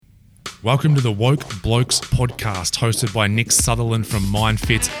Welcome to the Woke Blokes podcast, hosted by Nick Sutherland from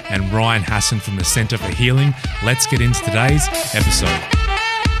MindFit and Ryan Hassan from the Centre for Healing. Let's get into today's episode.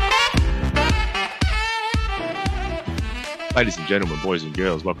 Ladies and gentlemen, boys and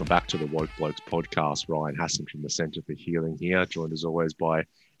girls, welcome back to the Woke Blokes podcast. Ryan Hassan from the Centre for Healing here, joined as always by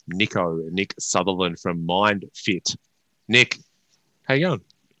Nick Sutherland from MindFit. Nick, how you going?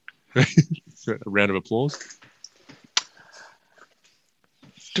 A round of applause.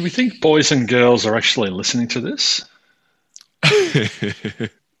 Do we think boys and girls are actually listening to this?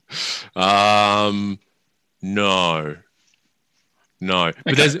 No.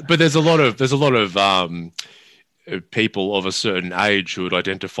 But there's a lot of people of a certain age who would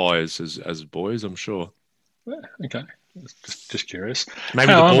identify as boys, I'm sure. Yeah, okay. Just curious.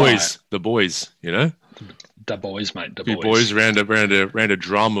 Maybe the boys, you know? The boys, mate. The boys around a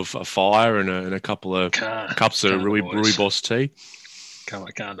drum of a fire and a couple of cups of Rooibos tea.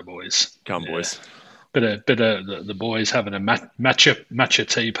 Can't the boys. Come, yeah. Boys. Bit of the boys having a matcha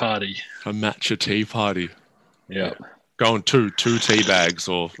tea party. A matcha tea party. Yeah. Going two tea bags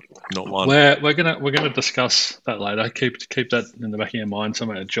or not one. We're gonna discuss that later. Keep that in the back of your mind.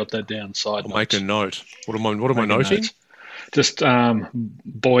 Somebody jot that down. I'll make a note. What am I noting? Just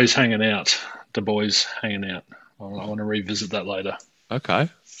boys hanging out. The boys hanging out. I want to revisit that later. Okay.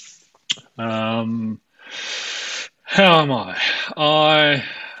 How am I?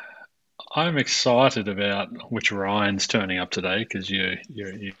 I'm excited about which Ryan's turning up today because you're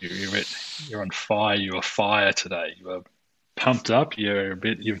on fire. You are fire today. You are pumped up.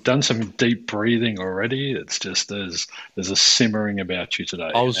 You've done some deep breathing already. It's just there's a simmering about you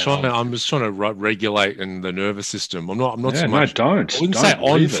today. I'm just trying to regulate in the nervous system. I'm not so much. No, don't. I wouldn't say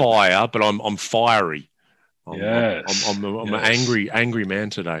on fire, but I'm fiery. Yes. I'm an angry man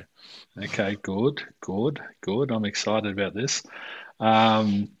today. Okay, good. I'm excited about this.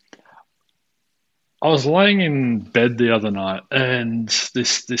 I was laying in bed the other night, and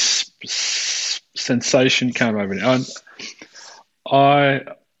this sensation came over me. I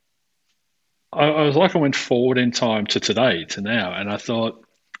was like I went forward in time to today, to now, and I thought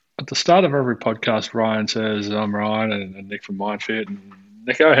at the start of every podcast, Ryan says, "I'm Ryan," and Nick from MindFit, and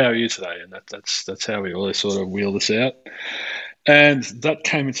Nico, how are you today? And that's how we always sort of wheel this out. And that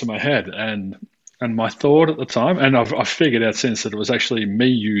came into my head, and my thought at the time, and I've figured out since that it was actually me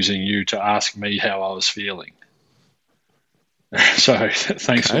using you to ask me how I was feeling. So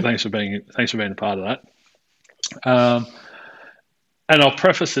thanks for being a part of that. And I'll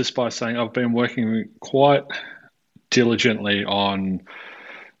preface this by saying I've been working quite diligently on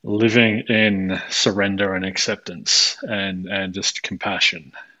living in surrender and acceptance and just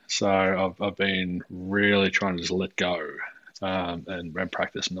compassion. So I've been really trying to just let go. And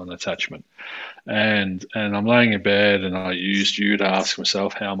practice non-attachment. And I'm laying in bed and I used you to ask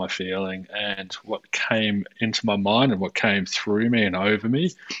myself, how am I feeling? And what came into my mind and what came through me and over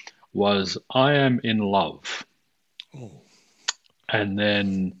me was, I am in love. Oh. And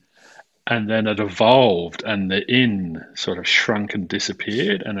then it evolved and the in sort of shrunk and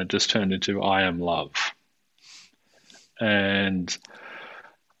disappeared and it just turned into, I am love. And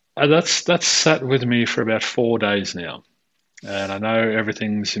that's sat with me for about 4 days now. And I know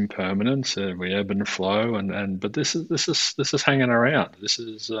everything's impermanent. We ebb and flow, but this is hanging around. This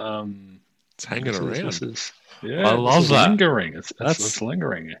is it's hanging around. I love that. Lingering. It's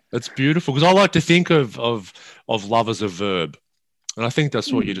lingering. It's beautiful because I like to think of love as a verb, and I think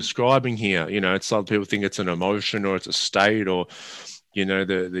that's what you're describing here. You know, it's some people think it's an emotion or it's a state, or you know,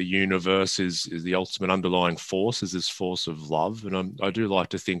 the universe is the ultimate underlying force, is this force of love. And I do like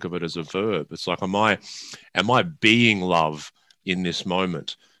to think of it as a verb. It's like, am I being love in this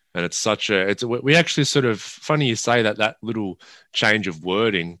moment? And we actually sort of, funny you say that little change of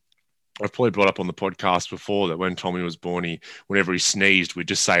wording. I've probably brought up on the podcast before that when Tommy was born, whenever he sneezed, we'd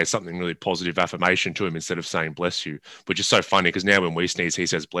just say something really positive affirmation to him instead of saying bless you, which is so funny because now when we sneeze, he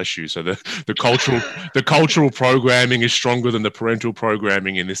says bless you. So the cultural programming is stronger than the parental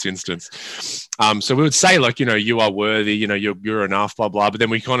programming in this instance. So we would say, like, you know, you are worthy, you know, you're enough, blah, blah. But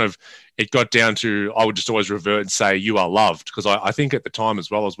then it got down to, I would just always revert and say you are loved, because I think at the time as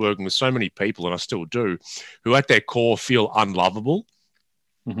well, I was working with so many people, and I still do, who at their core feel unlovable.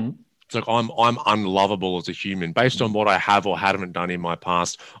 Mm-hmm. It's like I'm unlovable as a human based on what I have or haven't done in my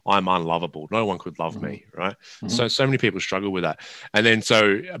past. I'm unlovable. No one could love me, right? Mm-hmm. So many people struggle with that. And then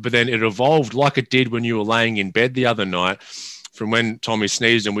but then it evolved like it did when you were laying in bed the other night, from when Tommy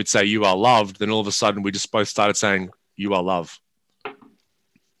sneezed and we'd say you are loved. Then all of a sudden we just both started saying you are love.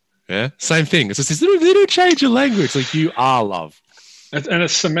 Yeah, same thing. It's just this little change of language. Like you are love. And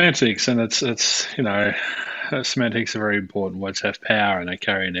it's semantics, and it's you know. semantics are very important. Words have power and they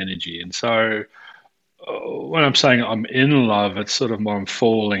carry an energy. And so when I'm saying I'm in love, it's sort of more I'm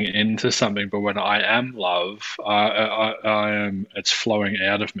falling into something. But when I am love, I am. It's flowing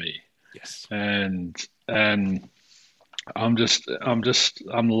out of me. Yes. And I'm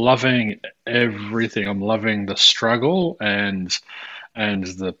loving everything. I'm loving the struggle and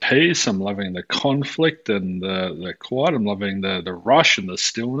the peace. I'm loving the conflict and the quiet. I'm loving the rush and the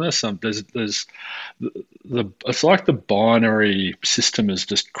stillness. There's it's like the binary system has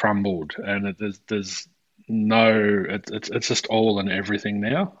just crumbled, and there's no it's just all and everything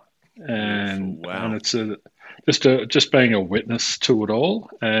now, and wow. and it's just being a witness to it all,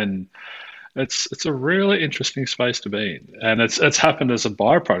 and it's a really interesting space to be in, and it's happened as a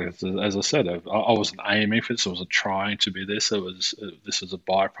byproduct. As I said, I wasn't aiming for this. I wasn't trying to be this. This was a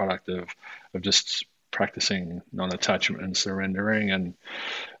byproduct of just practicing non-attachment and surrendering, and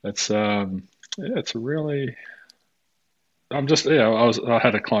it's it's a really. I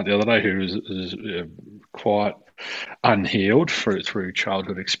had a client the other day who was quite unhealed through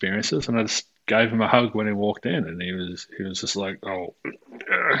childhood experiences, and I just gave him a hug when he walked in, and he was just like,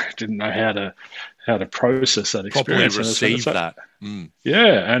 didn't know how to process that experience. Probably receive that.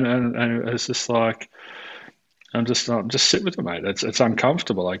 Yeah, and it's just like I'm just sit with it, mate. It's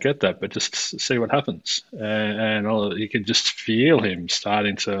uncomfortable. I get that, but just see what happens, and you can just feel him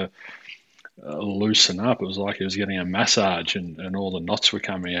starting to loosen up. It was like he was getting a massage, and all the knots were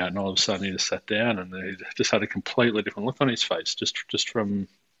coming out, and all of a sudden he just sat down, and he just had a completely different look on his face, just from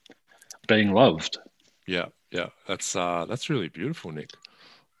being loved. Yeah, that's really beautiful, Nick.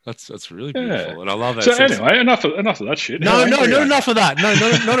 That's really beautiful, and I love that. So anyway, enough of that shit. No, not enough of that. No,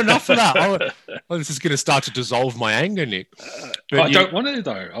 not enough of that. This is going to start to dissolve my anger, Nick. I don't want to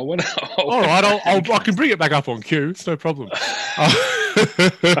though. I want to. All right, I can bring it back up on cue. It's no problem.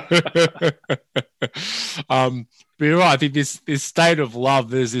 But you're right. I think this state of love,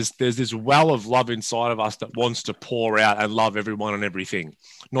 there's this well of love inside of us that wants to pour out and love everyone and everything,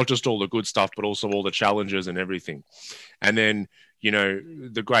 not just all the good stuff, but also all the challenges and everything. And then,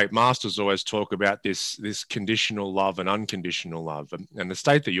 the great masters always talk about this conditional love and unconditional love. And the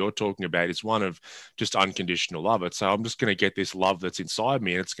state that you're talking about is one of just unconditional love. It's so I'm just going to get this love that's inside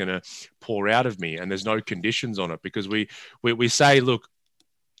me and it's going to pour out of me. And there's no conditions on it, because we say, look,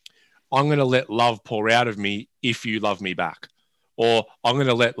 I'm going to let love pour out of me if you love me back. Or I'm going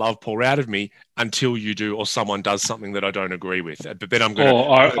to let love pour out of me until you do, or someone does something that I don't agree with. But then I'm going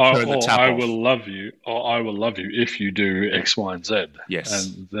to turn the tap off. I will love you, or I will love you if you do X, Y, and Z.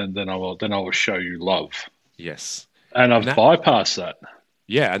 Yes. And then I will show you love. Yes. And I've bypassed that.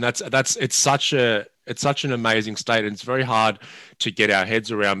 Yeah, and it's such an amazing state, and it's very hard to get our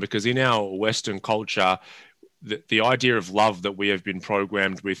heads around, because in our Western culture, the idea of love that we have been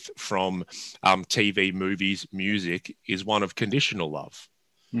programmed with from TV, movies, music is one of conditional love,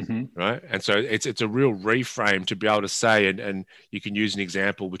 right? And so it's a real reframe to be able to say, and you can use an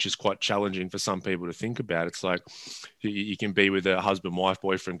example which is quite challenging for some people to think about. It's like you can be with a husband, wife,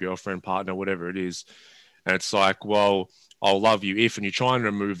 boyfriend, girlfriend, partner, whatever it is, and it's like, well, I'll love you if, and you try and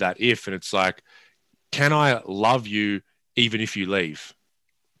remove that if, and it's like, can I love you even if you leave?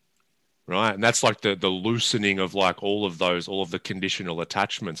 Right. And that's like the loosening of like all of the conditional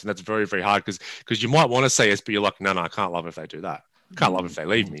attachments. And that's very, very hard, because you might want to say yes, but you're like, no, I can't love if they do that. I can't love if they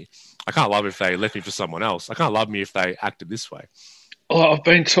leave me. I can't love if they left me for someone else. I can't love me if they acted this way. Well, I've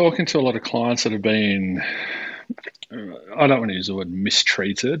been talking to a lot of clients that have been, I don't want to use the word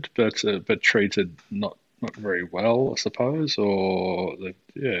mistreated, but treated not very well, I suppose, or I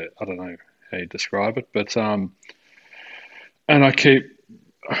don't know how you describe it, but and I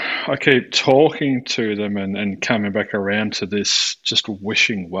keep talking to them and coming back around to this, just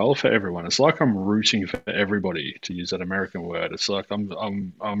wishing well for everyone. It's like I'm rooting for everybody, to use that American word. It's like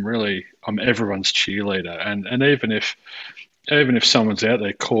I'm everyone's cheerleader, and even if someone's out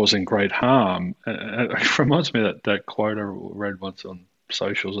there causing great harm, it reminds me of that quote I read once on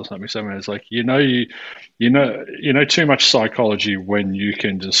socials or something. Somewhere it's like, you know too much psychology when you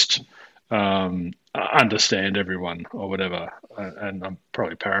can just understand everyone or whatever. And I'm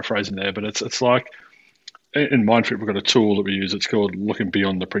probably paraphrasing there, but it's like in Mindfit we've got a tool that we use. It's called looking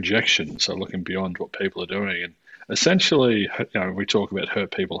beyond the projection, so looking beyond what people are doing. And essentially, we talk about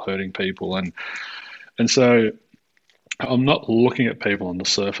hurt people, hurting people, and so I'm not looking at people on the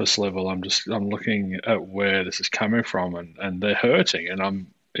surface level. I'm looking at where this is coming from, and they're hurting. And I'm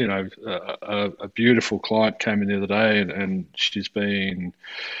a beautiful client came in the other day, and she's going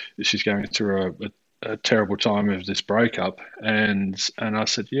through a terrible time of this breakup, and I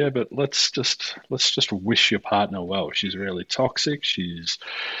said, yeah, but let's just wish your partner well. She's really toxic. She's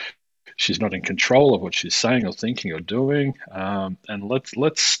she's not in control of what she's saying or thinking or doing. And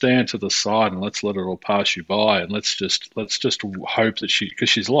let's stand to the side and let's let it all pass you by, and let's just hope that because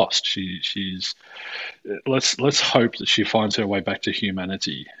she's lost. Let's hope that she finds her way back to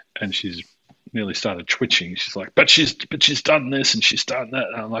humanity, and she's nearly started twitching. She's like, but she's done this and she's done that.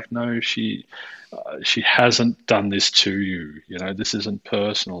 And I'm like, no, she hasn't done this to you. You know, this isn't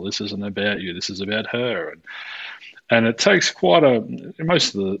personal. This isn't about you. This is about her. And it takes quite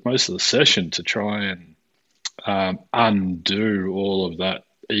most of the session to try and undo all of that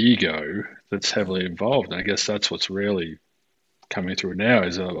ego that's heavily involved. And I guess that's what's really coming through now.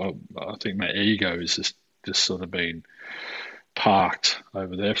 Is I think my ego is just sort of been parked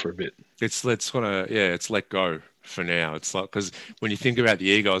over there for a bit. It's let go for now. It's like, because when you think about the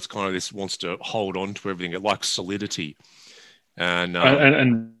ego, it's kind of this wants to hold on to everything. It likes solidity. And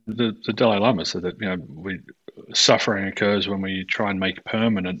the Dalai Lama said that suffering occurs when we try and make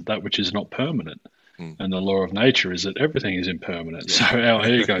permanent that which is not permanent. And the law of nature is that everything is impermanent. So our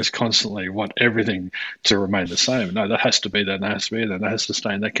egos constantly want everything to remain the same. No, that has to be there, and that has to be there, and that has to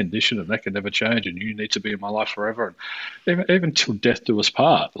stay in that condition, and that can never change, and you need to be in my life forever. And even till death do us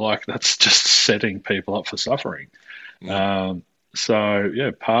part, like that's just setting people up for suffering.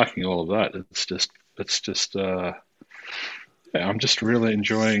 So parking all of that, I'm just really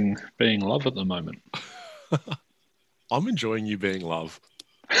enjoying being love at the moment. I'm enjoying you being love.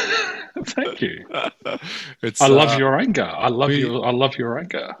 Thank you. I love your anger. I love your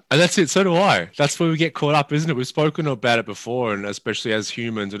anger. And that's it. So do I. That's where we get caught up, isn't it? We've spoken about it before, and especially as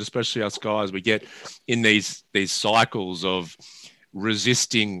humans, and especially us guys, we get in these cycles of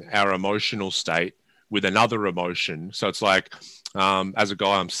resisting our emotional state with another emotion. So it's like, as a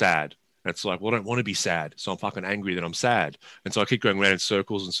guy, I'm sad. And it's like, well, I don't want to be sad, so I'm fucking angry that I'm sad, and so I keep going around in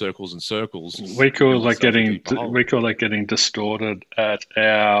circles and circles and circles. We call that getting distorted at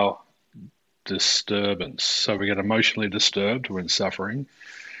our disturbance. So we get emotionally disturbed when suffering,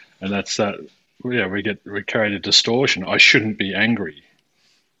 and that's that. Yeah, we carry a distortion. I shouldn't be angry.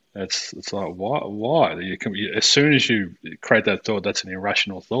 It's like why? As soon as you create that thought, that's an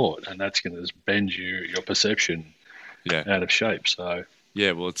irrational thought, and that's going to just bend your perception out of shape. So.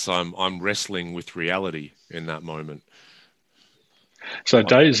 Yeah, well, it's I'm wrestling with reality in that moment. So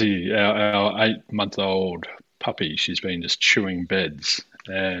Daisy, our 8-month-old puppy, she's been just chewing beds,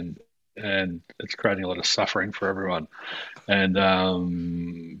 and it's creating a lot of suffering for everyone. And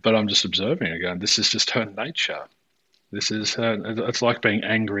but I'm just observing her going, this is just her nature. This is her. It's like being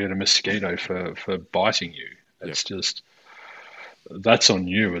angry at a mosquito for biting you. It's just. That's on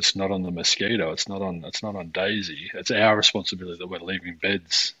you. It's not on the mosquito. It's not on Daisy. It's our responsibility that we're leaving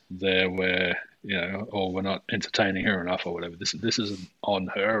beds there where or we're not entertaining her enough or whatever. This isn't on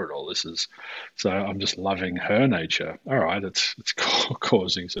her at all. So I'm just loving her nature. All right, it's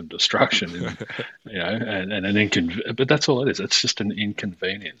causing some destruction, and an but that's all it is. It's just an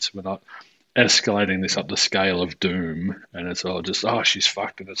inconvenience. We're not escalating this up the scale of doom, and it's all just, she's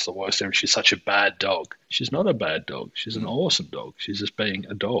fucked and it's the worst ever. She's such a bad dog. She's not a bad dog. She's an awesome dog. She's just being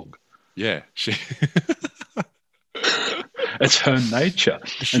a dog. Yeah. It's her nature.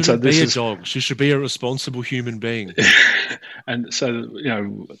 She shouldn't be a dog. She should be a responsible human being. And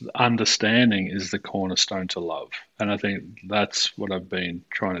so, understanding is the cornerstone to love. And I think that's what I've been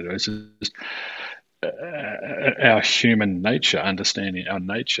trying to do. It's just our human nature, understanding our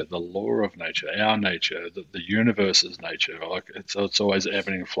nature, the law of nature, our nature, the universe's nature. Like it's always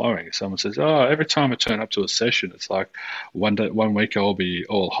ebbing and flowing. Someone says, every time I turn up to a session, it's like one week I'll be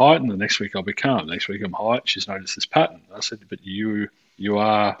all height, and the next week I'll be calm. Next week I'm height. She's noticed this pattern. I said, but you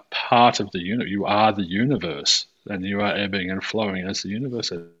are part of the universe. You are the universe, and you are ebbing and flowing as the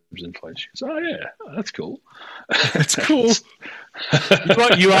universe ebbs and flows. She goes, that's cool. That's cool.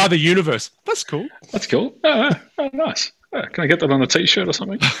 You are the universe. That's cool. That's cool. Nice. Can I get that on a T-shirt or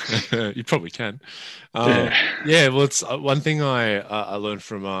something? You probably can. Well, it's one thing I learned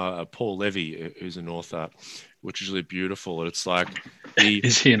from Paul Levy, who's an author, which is really beautiful. And it's like,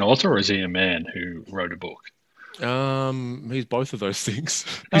 is he an author or is he a man who wrote a book? He's both of those things.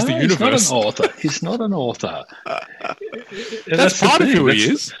 He's the universe. He's not an author. That's part of who he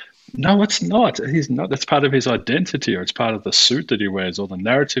is. No, it's not. He's not. That's part of his identity, or it's part of the suit that he wears, or the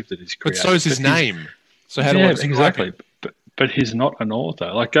narrative that he's created. But so is his name. So how do I describe exactly? It? But he's not an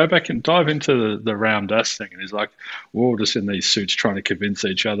author. Like, go back and dive into the Ram Dass thing, and he's like, we're all just in these suits trying to convince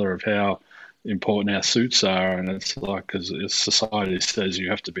each other of how important our suits are, and it's like, because society says you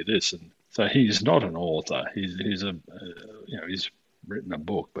have to be this, and so he's not an author. He's written a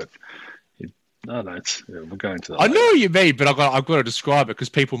book, but. No, we're going to that. I know what you mean, but I've got to describe it because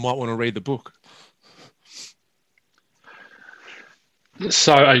people might want to read the book.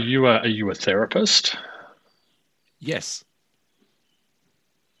 So are you a therapist? Yes.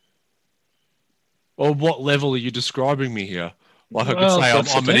 Or what level are you describing me here? Like I could Well, say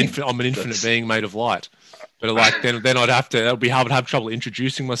that's the I'm thing. an infinite That's being made of light. But like then I'd have trouble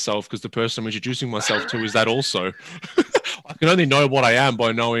introducing myself because the person I'm introducing myself to is that also. I can only know what I am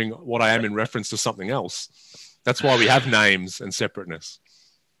by knowing what I am in reference to something else. That's why we have names and separateness.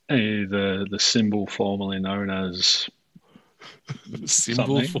 the symbol formerly known as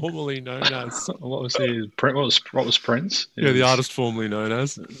Symbol something. formerly known as. What was he? What was Prince? Yeah, the artist formerly known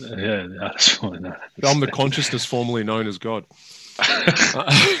as. Yeah, the artist formerly known as. I'm the consciousness formerly known as God. All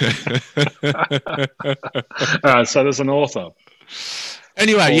right, so there's an author.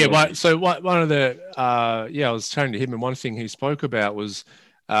 Anyway, yeah. So one of the I was chatting to him, and one thing he spoke about was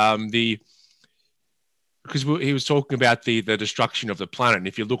because he was talking about the destruction of the planet. And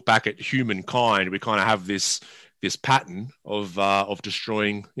if you look back at humankind, we kind of have this pattern of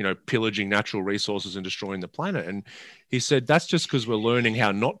destroying, pillaging natural resources and destroying the planet. And he said that's just because we're learning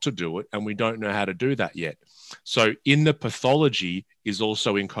how not to do it, and we don't know how to do that yet. So in the pathology is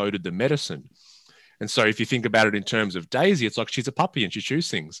also encoded the medicine. And so if you think about it in terms of Daisy, it's like she's a puppy and she chews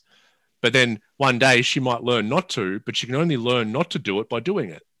things. But then one day she might learn not to, but she can only learn not to do it by doing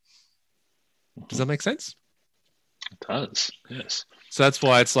it. Does that make sense? It does, yes. So that's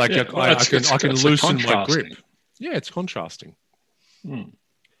why it's like I can loosen my grip. Yeah, it's contrasting.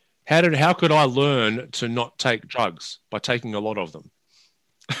 How could I learn to not take drugs? By taking a lot of them.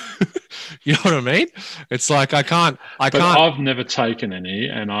 You know what I mean? It's like I can't. I've never taken any,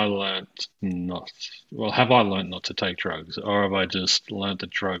 and I learned not. Well, have I learned not to take drugs, or have I just learned that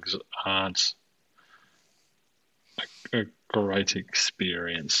drugs aren't a great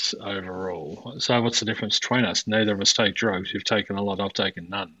experience overall? So, what's the difference between us? Neither of us take drugs. You've taken a lot. I've taken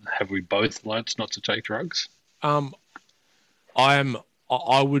none. Have we both learned not to take drugs? I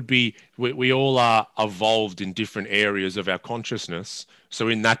would be, we all are evolved in different areas of our consciousness. So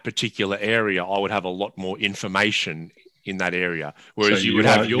in that particular area, I would have a lot more information in that area. Whereas So you would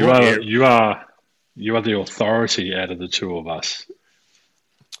have you are the authority out of the two of us.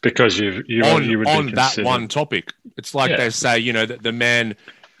 Because you would on be that one topic. It's like they say, that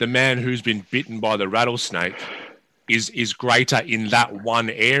the man who's been bitten by the rattlesnake is greater in that one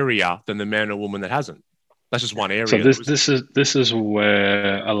area than the man or woman that hasn't. That's just one area. So this is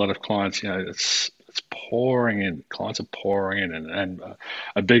where a lot of clients, it's pouring in. Clients are pouring in, and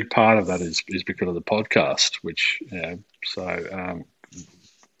a big part of that is because of the podcast. Which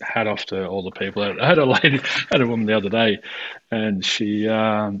hat off to all the people. I had a woman the other day, and she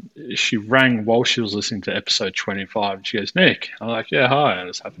rang while she was listening to episode 25. And she goes, "Nick," I'm like, "Yeah, hi." I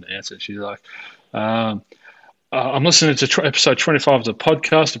just happened to answer. She's like, I'm listening to episode 25 of the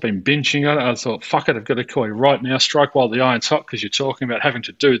podcast. I've been binging on it. I thought, fuck it, I've got to call you right now. Strike while the iron's hot, because you're talking about having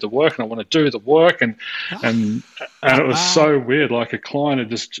to do the work, and I want to do the work. And it was so weird. Like a client had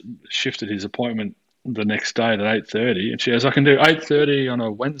just shifted his appointment the next day at 8:30, and she goes, "I can do 8:30 on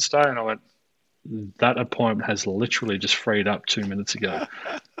a Wednesday." And I went, "That appointment has literally just freed up 2 minutes ago."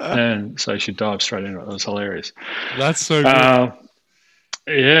 And so she dived straight into it. It was hilarious. That's so good.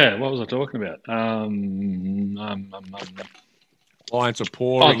 Yeah, what was I talking about? Clients are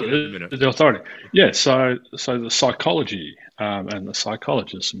pouring in a minute. The authority. Yeah, so the psychology and the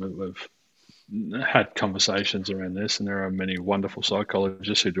psychologists, we've had conversations around this, and there are many wonderful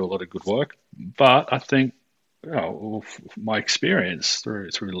psychologists who do a lot of good work. But I think, my experience through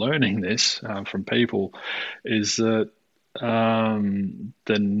learning this from people is that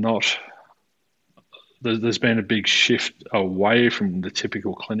they're not. There's been a big shift away from the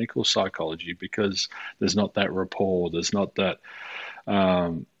typical clinical psychology, because there's not that rapport, there's not that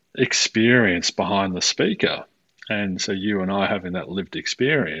experience behind the speaker. And so you and I having that lived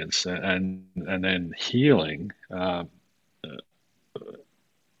experience and then healing are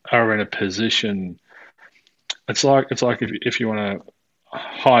in a position. It's like if you want to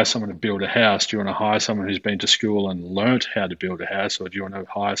hire someone to build a house, do you want to hire someone who's been to school and learnt how to build a house, or do you want to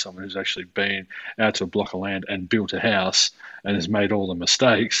hire someone who's actually been out to a block of land and built a house and has made all the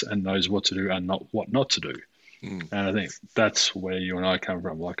mistakes and knows what to do and what not to do? And I think that's where you and I come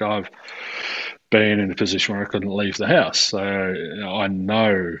from. Like, I've been in a position where I couldn't leave the house, so I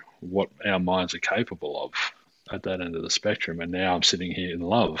know what our minds are capable of at that end of the spectrum, and now I'm sitting here in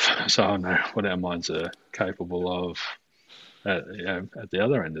love, so I know what our minds are capable of at the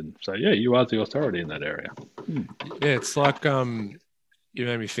other end. And so, you are the authority in that area. Yeah, it's like you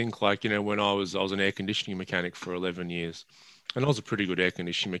made me think, like, when I was an air conditioning mechanic for 11 years, and I was a pretty good air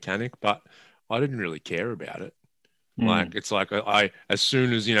conditioning mechanic, but I didn't really care about it. Like it's like I as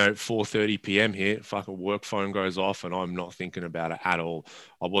soon as 4:30 p.m. here, fucking work phone goes off, and I'm not thinking about it at all.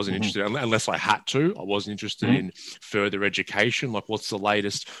 I wasn't interested unless I had to. I wasn't interested in further education, like what's the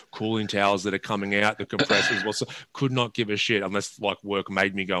latest cooling towers that are coming out, the compressors. Could not give a shit unless like work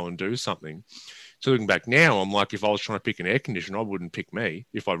made me go and do something. So looking back now, I'm like, if I was trying to pick an air conditioner, I wouldn't pick me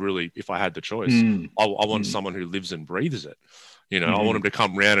if I had the choice. I want someone who lives and breathes it. I want them to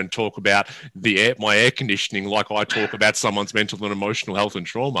come around and talk about my air conditioning like I talk about someone's mental and emotional health and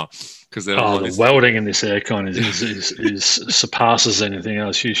trauma. Because the welding in this aircon is surpasses anything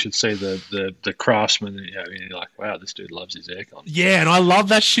else. You should see the craftsman. You're like, wow, this dude loves his aircon. Yeah, and I love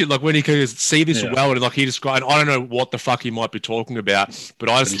that shit. Like when he can see this weld, like he described. I don't know what the fuck he might be talking about, but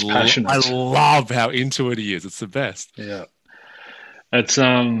I love how into it he is. It's the best. Yeah. It's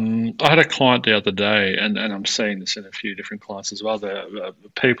I had a client the other day, and I'm seeing this in a few different clients as well.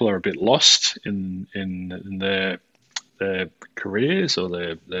 People are a bit lost in their careers or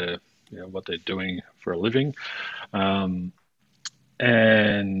their what they're doing for a living, and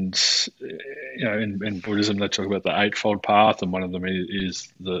in Buddhism they talk about the Eightfold Path, and one of them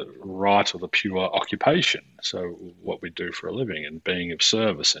is the right or the pure occupation. So what we do for a living and being of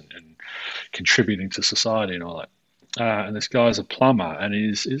service and contributing to society and all that. And this guy's a plumber, and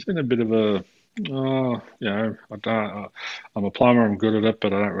he's in a bit of I'm a plumber, I'm good at it,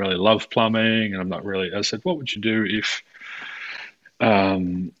 but I don't really love plumbing, and I'm not really. I said, what would you do if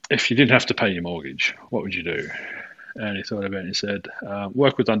you didn't have to pay your mortgage? What would you do? And he thought about it and he said,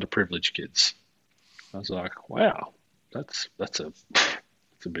 work with underprivileged kids. I was like, wow, that's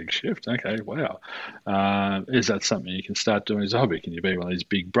a big shift. Okay, wow. Is that something you can start doing as a hobby? Can you be one of these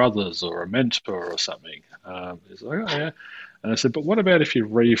big brothers or a mentor or something? He's like, oh, yeah. And I said, but what about if you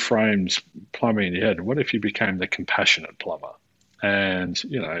reframed plumbing in your head? What if you became the compassionate plumber? And,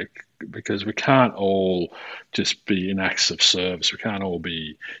 because we can't all just be in acts of service. We can't all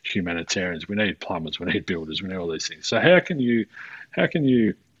be humanitarians. We need plumbers. We need builders. We need all these things. So how can you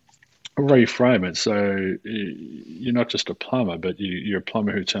reframe it so you're not just a plumber, but you're a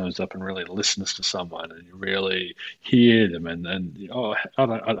plumber who turns up and really listens to someone and you really hear them and I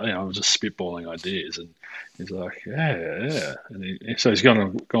was just spitballing ideas, and he's like, yeah, and so he's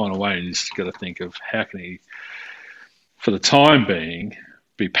gone away and he's got to think of how can he, for the time being,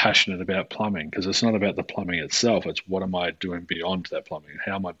 be passionate about plumbing, because it's not about the plumbing itself. It's what am I doing beyond that plumbing?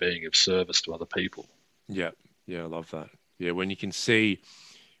 How am I being of service to other people? Yeah, I love that. Yeah, when you can see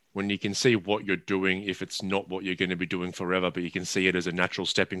what you're doing, if it's not what you're going to be doing forever, but you can see it as a natural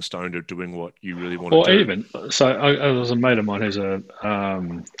stepping stone to doing what you really want to do. Or even, so I was a mate of mine who's a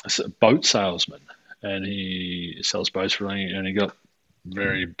boat salesman, and he sells boats for a living, and he got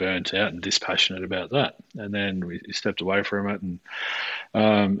very burnt out and dispassionate about that. And then he stepped away from it,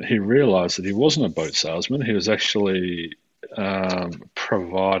 and he realized that he wasn't a boat salesman. He was actually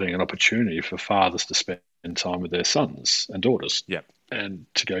providing an opportunity for fathers to spend time with their sons and daughters. Yeah. And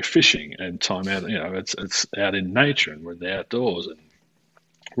to go fishing and time out, it's out in nature and we're in the outdoors and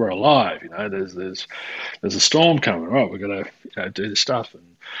we're alive. There's a storm coming. Right, we've got to do this stuff.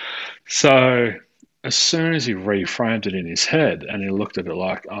 And so as soon as he reframed it in his head and he looked at it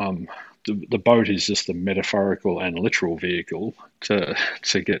like the boat is just a metaphorical and literal vehicle to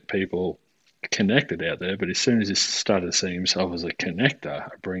get people connected out there, but as soon as he started seeing himself as a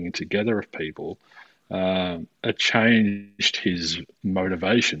connector, a bringing together of people, it changed his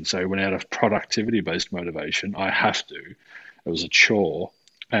motivation. So he went out of productivity-based motivation, I have to, it was a chore,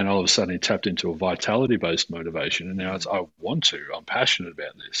 and all of a sudden he tapped into a vitality-based motivation, and now it's I want to, I'm passionate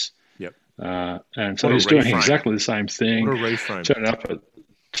about this. Yep. And so he's doing exactly the same thing. What a reframe.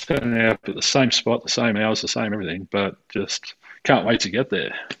 Turning up at the same spot, the same hours, the same everything, but just can't wait to get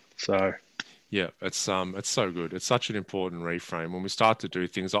there. So yeah, it's so good. It's such an important reframe. When we start to do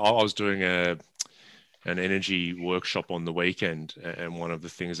things, I was doing an energy workshop on the weekend, and one of the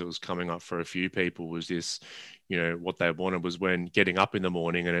things that was coming up for a few people was this, what they wanted was when getting up in the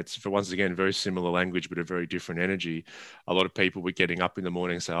morning, and it's, for once again, very similar language, but a very different energy. A lot of people were getting up in the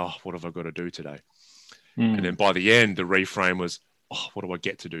morning and say, oh, what have I got to do today? And then by the end, the reframe was, oh, what do I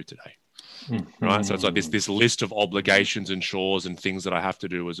get to do today? Right. So it's like this list of obligations and chores and things that I have to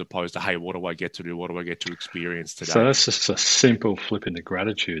do, as opposed to, hey, what do I get to do? What do I get to experience today? So that's just a simple flip into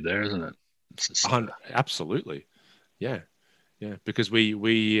gratitude there, isn't it? Absolutely. Yeah. Because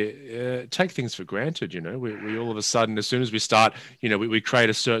we take things for granted. We all of a sudden, as soon as we start, we create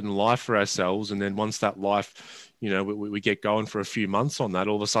a certain life for ourselves, and then once that life, we get going for a few months on that,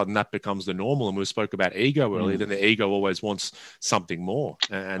 all of a sudden that becomes the normal. And we spoke about ego earlier. Then the ego always wants something more,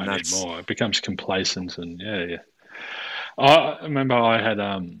 and that's more. It becomes complacent, and yeah. I remember I had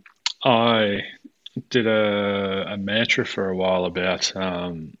did a mantra for a while about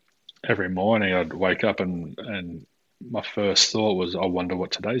every morning I'd wake up and my first thought was, I wonder what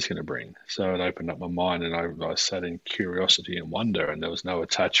today's going to bring. So it opened up my mind, and I sat in curiosity and wonder, and there was no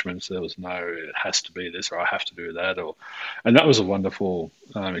attachments. There was no, it has to be this or I have to do that, and that was a wonderful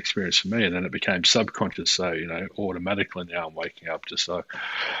experience for me. And then it became subconscious. So automatically now I'm waking up just so, I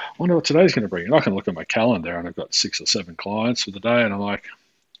wonder what today's going to bring. And I can look at my calendar, and I've got 6 or 7 clients for the day, and I'm like,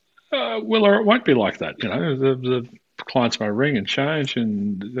 will or it won't be like that. The clients may ring and change,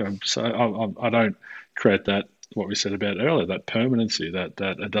 and so I don't create that, what we said about earlier, that permanency, that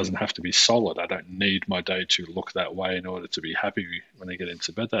it doesn't have to be solid. I don't need my day to look that way in order to be happy when I get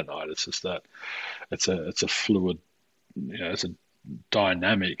into bed that night. It's just that it's a fluid, it's a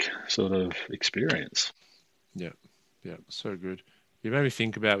dynamic sort of experience. Yeah, so good. You made me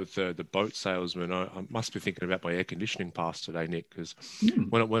think about with the boat salesman. I must be thinking about my air conditioning past today, Nick, because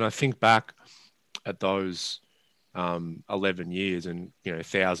when I think back at those 11 years and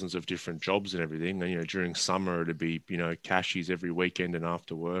thousands of different jobs and everything, and during summer it'd be cashies every weekend and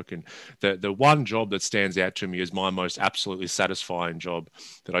after work, and the one job that stands out to me as my most absolutely satisfying job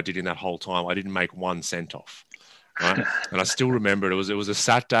that I did in that whole time, I didn't make 1 cent off. Right. And I still remember it was a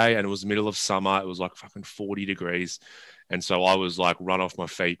Saturday, and it was the middle of summer. It was like fucking 40 degrees. And so I was like run off my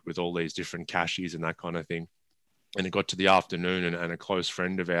feet with all these different cashies and that kind of thing. And it got to the afternoon, and a close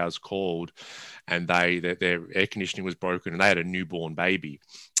friend of ours called, and their air conditioning was broken, and they had a newborn baby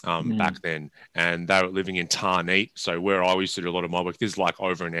back then, and they were living in Tarneet. So where I used to do a lot of my work, this is like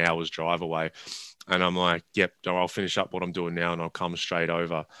over an hour's drive away. And I'm like, yep, I'll finish up what I'm doing now and I'll come straight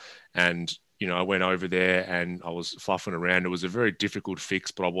over. And I went over there and I was fluffing around. It was a very difficult fix,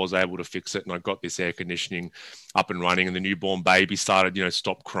 but I was able to fix it. And I got this air conditioning up and running, and the newborn baby started,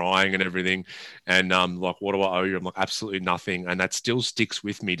 stop crying and everything. And like, what do I owe you? I'm like, absolutely nothing. And that still sticks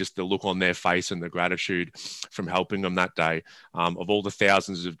with me, just the look on their face and the gratitude from helping them that day, of all the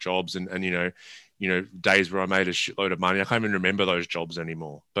thousands of jobs and days where I made a shitload of money. I can't even remember those jobs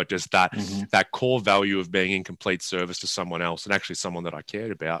anymore, but just that core value of being in complete service to someone else, and actually someone that I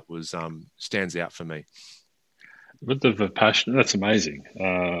cared about, was stands out for me. With the passion, that's amazing.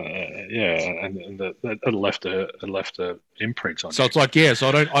 And it left a imprint on. So it's like,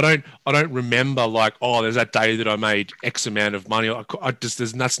 so I don't remember like, oh, there's that day that I made X amount of money.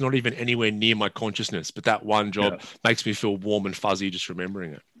 That's not even anywhere near my consciousness. But that one job makes me feel warm and fuzzy just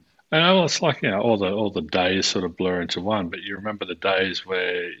remembering it. And it's like all the days sort of blur into one, but you remember the days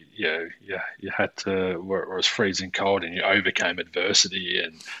where you had to, where it was freezing cold and you overcame adversity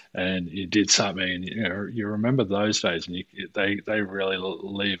and you did something, and you remember those days, and they really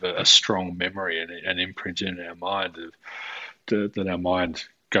leave a strong memory and an imprint in our mind that our mind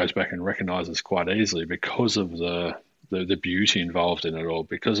goes back and recognizes quite easily because of the beauty involved in it all,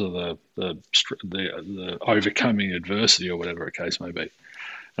 because of the overcoming adversity or whatever the case may be.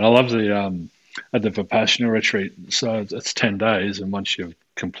 And I love the at the Vipassana retreat. So it's 10 days, and once you've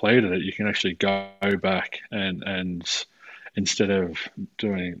completed it, you can actually go back and instead of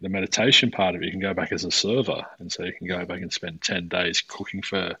doing the meditation part of it, you can go back as a server, and so you can go back and spend 10 days cooking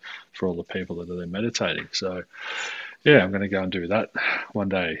for all the people that are there meditating. So I'm going to go and do that one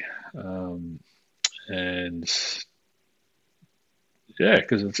day, and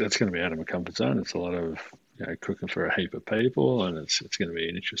because it's going to be out of my comfort zone. It's a lot of cooking for a heap of people, and it's going to be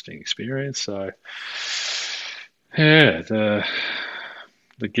an interesting experience. So, the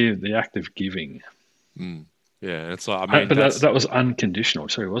act of giving. It's like, I mean, but that was unconditional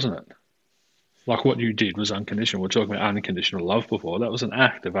too, wasn't it? Like what you did was unconditional. We're talking about unconditional love before. That was an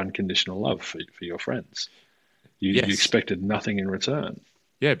act of unconditional love for your friends. You expected nothing in return.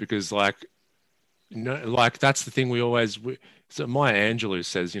 Yeah, because like that's the thing we always. So Maya Angelou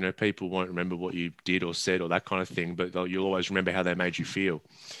says, people won't remember what you did or said or that kind of thing, but you'll always remember how they made you feel.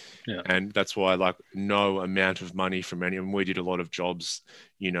 Yeah. And that's why, like, no amount of money from anyone. We did a lot of jobs,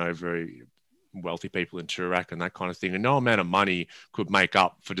 very wealthy people in Turak and that kind of thing, and no amount of money could make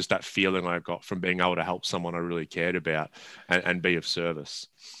up for just that feeling I got from being able to help someone I really cared about and be of service.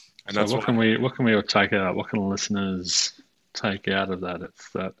 And so that's what can we all take out? What can listeners take out of that? It's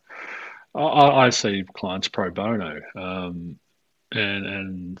that. I see clients pro bono,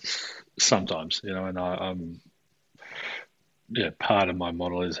 and sometimes, and I'm part of my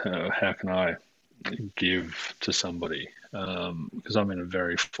model is how can I give to somebody, because I'm in a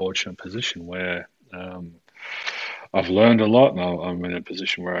very fortunate position where I've learned a lot, and I'm in a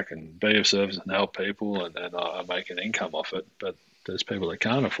position where I can be of service and help people, and I make an income off it. But there's people that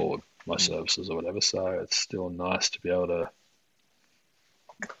can't afford my services or whatever, so it's still nice to be able to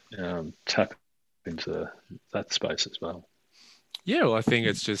tap into that space as well. Yeah, well, I think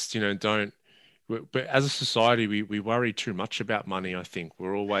it's just, but as a society, we worry too much about money. I think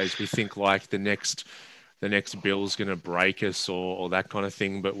we think like the next bill is going to break us or that kind of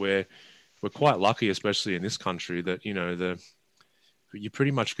thing. But we're quite lucky, especially in this country, that you're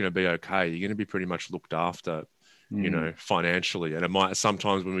pretty much going to be okay. You're going to be pretty much looked after, financially. And it might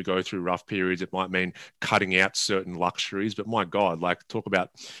sometimes when we go through rough periods, it might mean cutting out certain luxuries. But my God, like talk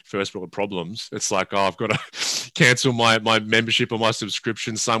about first world problems. It's like, oh, I've got to cancel my membership or my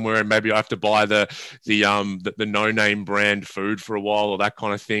subscription somewhere, and maybe I have to buy the no name brand food for a while or that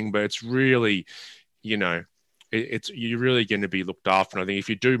kind of thing. But it's really, you're really going to be looked after. And I think if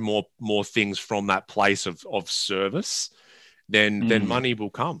you do more things from that place of service, then money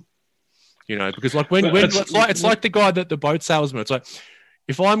will come. Because like it's like the guy the boat salesman. It's like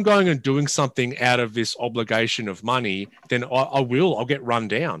if I'm going and doing something out of this obligation of money, then I'll get run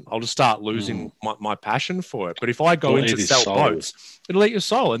down. I'll just start losing my passion for it. But if I go in to sell boats, it'll eat your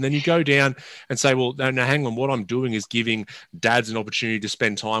soul. And then you go down and say, well, no, hang on. What I'm doing is giving dads an opportunity to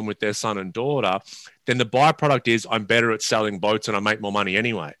spend time with their son and daughter. Then the byproduct is I'm better at selling boats and I make more money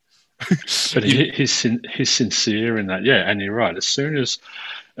anyway. But he's sincere in that. Yeah. And you're right. As soon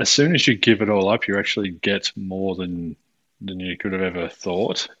as you give it all up, you actually get more than you could have ever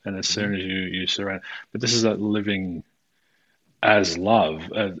thought. And as soon as you surround, but this is that living as love.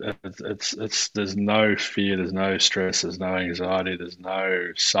 It's there's no fear, there's no stress, there's no anxiety, there's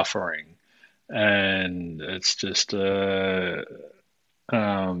no suffering, and it's just you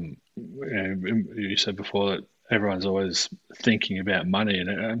said before that everyone's always thinking about money,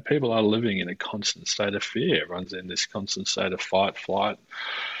 and people are living in a constant state of fear. Everyone's in this constant state of fight, flight.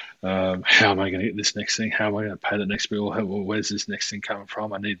 How am I going to get this next thing? How am I going to pay the next bill? Where's this next thing coming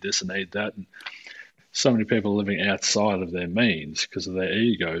from? I need this, I need that. And so many people are living outside of their means because of their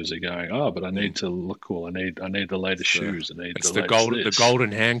egos are going, oh, but I need to look cool. I need the latest shoes. I need the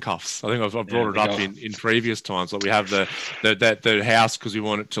golden handcuffs. I think I've brought it up in previous times. Like we have the house because we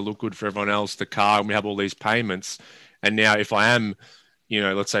want it to look good for everyone else, the car, and we have all these payments. And now if I am,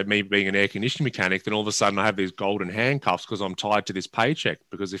 let's say me being an air conditioning mechanic, then all of a sudden I have these golden handcuffs because I'm tied to this paycheck,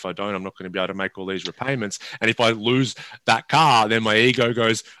 because if I don't, I'm not going to be able to make all these repayments. And if I lose that car, then my ego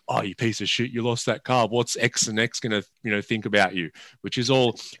goes, oh, you piece of shit, you lost that car. What's X and X going to, think about you? Which is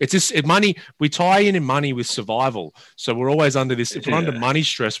all, it's just money. We tie in money with survival. So we're always under this, if we're under money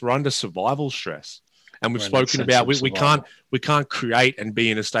stress, we're under survival stress. And we've spoken about, we can't create and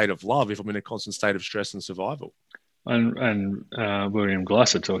be in a state of love if I'm in a constant state of stress and survival. And William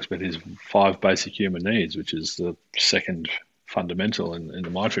Glasser talks about his 5 basic human needs, which is the second fundamental in the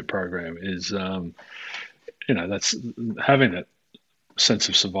MindFit program, is that's having that sense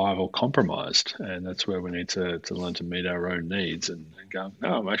of survival compromised, and that's where we need to learn to meet our own needs and go,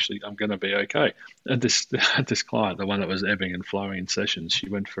 no, I'm going to be okay. And this client, the one that was ebbing and flowing in sessions, she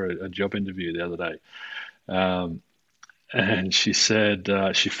went for a job interview the other day. And she said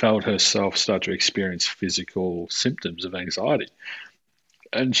she felt herself start to experience physical symptoms of anxiety.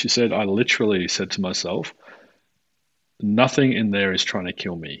 And she said, I literally said to myself, nothing in there is trying to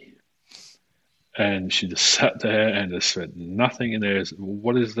kill me. And she just sat there and just said, nothing in there is,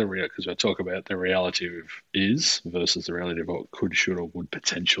 what is the real, because I talk about the reality of is versus the reality of what could, should, or would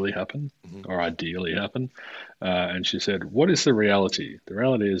potentially happen or ideally happen. And she said, what is the reality? The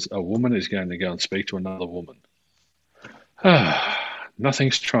reality is a woman is going to go and speak to another woman.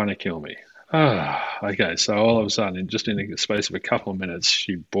 Nothing's trying to kill me. Okay, so all of a sudden, just in the space of a couple of minutes,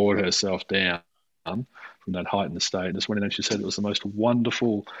 she bored herself down from that heightened state. And just went in and she said it was the most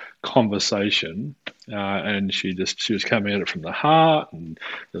wonderful conversation, and she was coming at it from the heart, and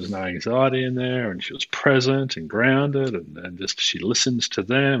there was no anxiety in there, and she was present and grounded, and just she listens to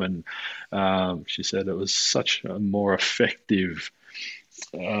them, and she said it was such a more effective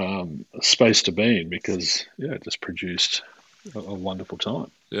space to be in, because it just produced a wonderful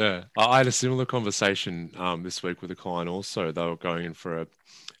time. Yeah, I had a similar conversation this week with a client. Also, they were going in for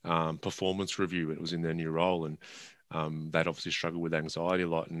a performance review, and it was in their new role, and they'd obviously struggled with anxiety a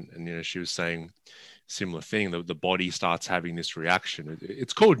lot, and she was saying similar thing. The body starts having this reaction.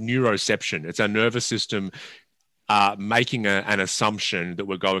 It's called neuroception. It's our nervous system making an assumption that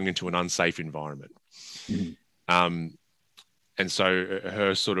we're going into an unsafe environment. And so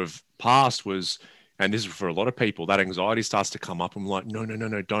her sort of past was, and this is for a lot of people, that anxiety starts to come up. I'm like, no,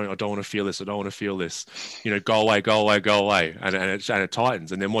 don't. I don't want to feel this. I don't want to feel this. Go away. And it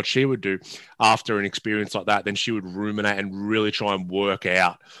tightens. And then what she would do after an experience like that, then she would ruminate and really try and work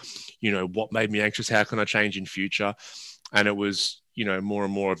out, what made me anxious? How can I change in future? And it was more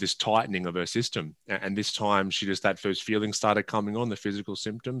and more of this tightening of her system. And this time those feelings started coming on, the physical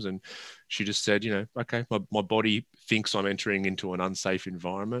symptoms. And she just said, okay, my body thinks I'm entering into an unsafe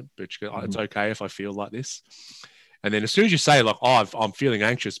environment, but she goes, it's okay if I feel like this. And then as soon as you say like, I'm feeling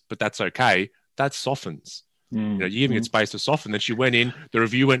anxious, but that's okay, that softens. You're giving it space to soften. Then she went in, the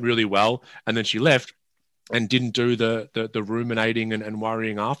review went really well, and then she left and didn't do the ruminating and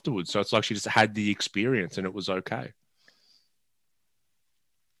worrying afterwards. So it's like she just had the experience and it was okay.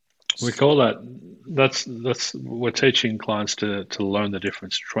 We call that's we're teaching clients to learn the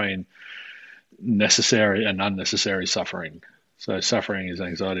difference between necessary and unnecessary suffering. So suffering is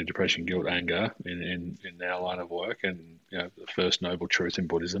anxiety, depression, guilt, anger in our line of work. And the first noble truth in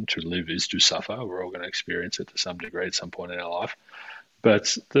Buddhism, to live is to suffer. We're all going to experience it to some degree at some point in our life.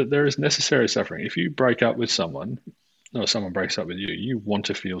 But there is necessary suffering. If you break up with someone, or someone breaks up with you, you want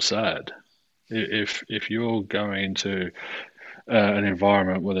to feel sad. If you're going into an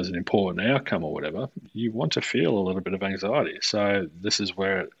environment where there's an important outcome or whatever, you want to feel a little bit of anxiety. So this is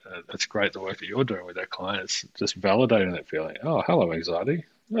where it's great, the work that you're doing with our clients, just validating that feeling. Oh, hello, anxiety.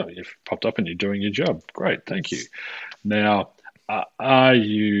 Oh, you've popped up and you're doing your job. Great, thank you. Now, are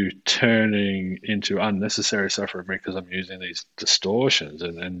you turning into unnecessary suffering because I'm using these distortions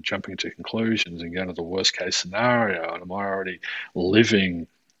and jumping to conclusions and going to the worst case scenario? And am I already living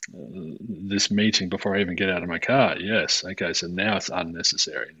this meeting before I even get out of my car? Yes. Okay, so now it's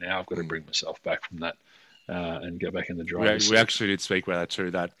unnecessary. Now I've got to bring myself back from that and get back in the driver's seat. We actually did speak about that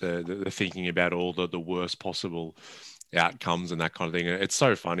too, that the thinking about all the worst possible outcomes and that kind of thing. It's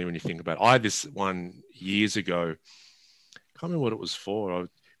so funny when you think about it. I had this one years ago, can't remember what it was for,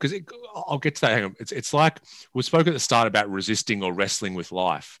 because I'll get to that. Hang on. It's like we spoke at the start about resisting or wrestling with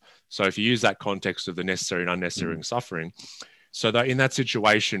life. So if you use that context of the necessary and unnecessary suffering, so that in that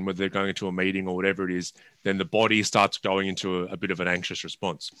situation where they're going into a meeting or whatever it is, then the body starts going into a bit of an anxious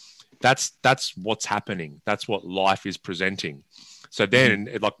response. That's what's happening. That's what life is presenting. So then,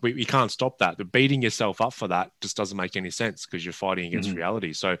 we can't stop that. But beating yourself up for that just doesn't make any sense because you're fighting against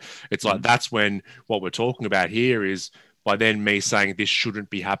reality. So it's like that's when what we're talking about here is, by then me saying this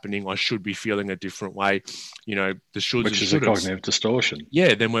shouldn't be happening, I should be feeling a different way, the shoulds which is a cognitive distortion.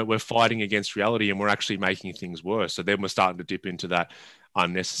 Yeah, then we're fighting against reality and we're actually making things worse. So then we're starting to dip into that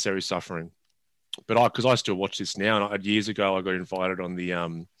unnecessary suffering. But because I still watch this now, and years ago I got invited on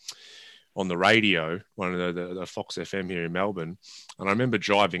the radio, one of the Fox FM here in Melbourne, and I remember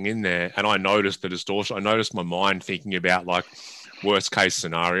driving in there and I noticed the distortion. I noticed my mind thinking about like worst case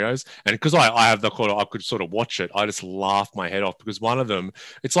scenarios, and because I have I could sort of watch it, I just laughed my head off, because one of them,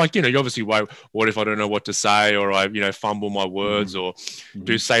 it's like, you obviously, what if I don't know what to say, or I fumble my words, or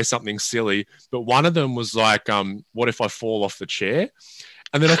do say something silly, but one of them was like, what if I fall off the chair?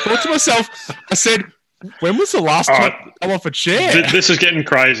 And then I thought to myself, I said, when was the last time I fell off a chair? This is getting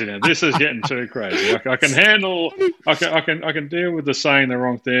crazy now. This is getting too crazy. I can handle. I can deal with the saying the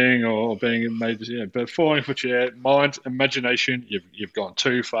wrong thing or being made. But falling off a chair, mind, imagination. You've gone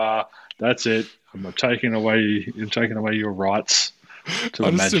too far. That's it. I'm taking away your rights to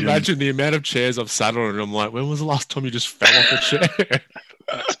imagine. Just imagine the amount of chairs I've sat on, and I'm like, when was the last time you just fell off a chair?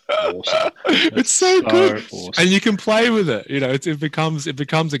 That's awesome. It's so good, awesome. And you can play with it. It becomes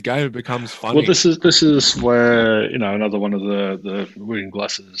a game. It becomes funny. Well, this is where another one of the William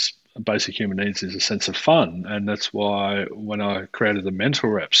Glass's basic human needs is a sense of fun, and that's why when I created the mental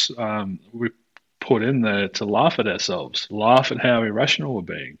reps, we put in there to laugh at ourselves, laugh at how irrational we're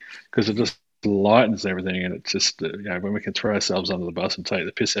being, because it just lightens everything, and it's just when we can throw ourselves under the bus and take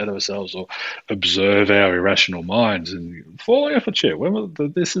the piss out of ourselves, or observe our irrational minds and falling off a chair.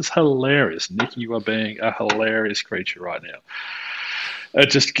 This is hilarious, Nick. You are being a hilarious creature right now.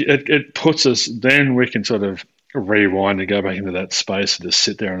 It puts us. Then we can sort of rewind and go back into that space and just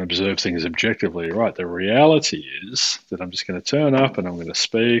sit there and observe things objectively. Right. The reality is that I'm just going to turn up and I'm going to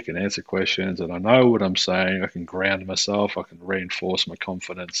speak and answer questions, and I know what I'm saying. I can ground myself. I can reinforce my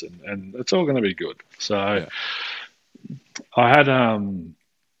confidence, and it's all going to be good. So I had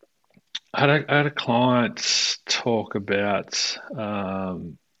a client talk about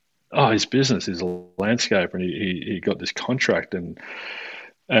his business, his landscaper, and he got this contract, and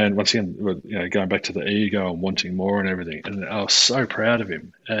once again, going back to the ego and wanting more and everything, and I was so proud of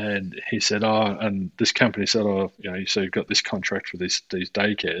him. And he said, and this company said, so you've got this contract for these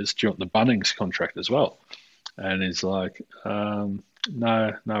daycares. Do you want the Bunnings contract as well? And he's like,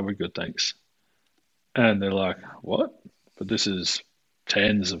 no, we're good, thanks. And they're like, what? But this is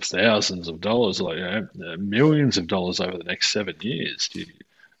tens of thousands of dollars, millions of dollars over the next 7 years.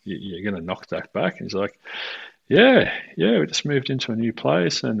 You're going to knock that back? And he's like, yeah, we just moved into a new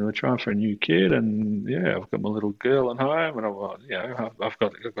place and we're trying for a new kid. And yeah, I've got my little girl at home and I've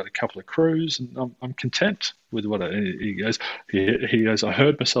got a couple of crews and I'm content with what he goes, I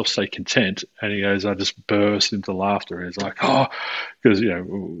heard myself say content. And he goes, I just burst into laughter. He's like, oh, because,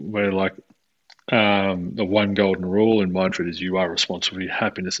 we're like, the one golden rule in Mindfit is you are responsible for your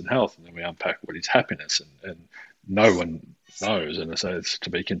happiness and health. And then we unpack what is happiness, and no one knows. And I say it's to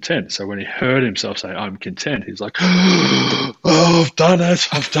be content. So when he heard himself say, I'm content, he's like, oh, I've done it.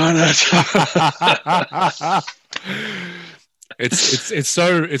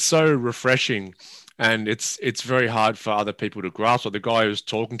 It's so refreshing. And it's very hard for other people to grasp. Like the guy who was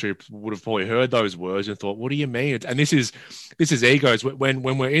talking to would have probably heard those words and thought, "What do you mean?" And this is egos. When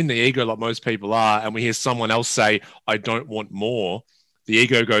we're in the ego, like most people are, and we hear someone else say, "I don't want more," the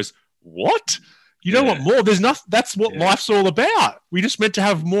ego goes, "What? You don't want more? There's nothing. That's what life's all about. We just meant to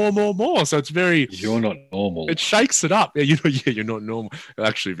have more. So it's very. You're not normal. It shakes it up. Yeah, you're not normal.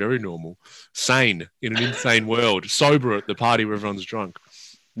 Actually, very normal. Sane in an insane world. Sober at the party where everyone's drunk.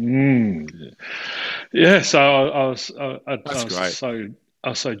 Yeah, so I was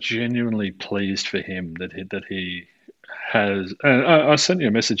so genuinely pleased for him that he has. And I sent you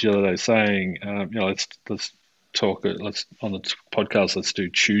a message the other day saying, let's talk. Let's on the podcast. Let's do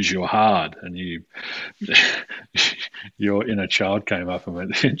choose your hard. And your inner child came up and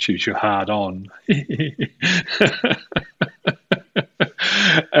went, choose your hard on.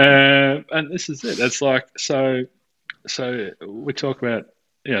 And this is it. It's like so we talk about.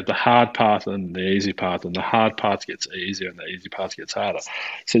 The hard path and the easy path, and the hard path gets easier and the easy path gets harder.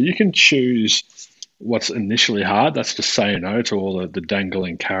 So you can choose what's initially hard. That's to say no to all the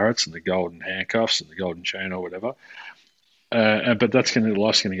dangling carrots and the golden handcuffs and the golden chain or whatever. But life's going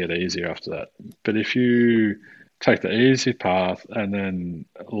to get easier after that. But if you take the easy path and then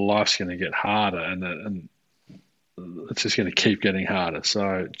life's going to get harder and it's just going to keep getting harder.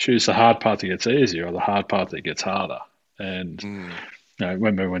 So choose the hard path that gets easier or the hard path that gets harder. And I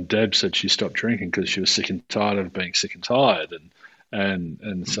remember when Deb said she stopped drinking because she was sick and tired of being sick and tired,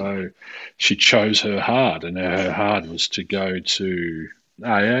 and so she chose her hard, and her hard was to go to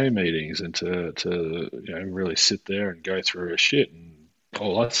AA meetings and to really sit there and go through her shit and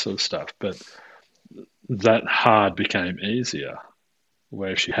all that sort of stuff. But that hard became easier,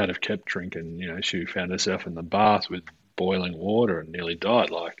 where if she had have kept drinking, she found herself in the bath with boiling water and nearly died.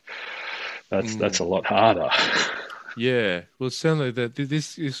 Like that's a lot harder. Yeah, well, it sounds like that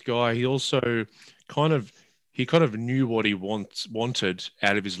this guy, he also kind of knew what he wanted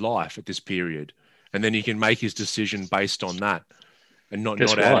out of his life at this period, and then he can make his decision based on that, and not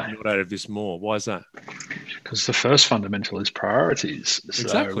out of this more. Why is that? Because the first fundamental is priorities. So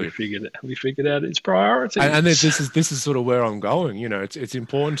exactly, we figured out his priorities, and this is sort of where I'm going. It's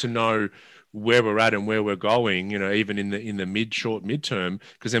important to know where we're at and where we're going, even in the midterm,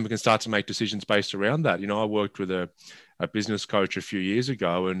 because then we can start to make decisions based around that. I worked with a business coach a few years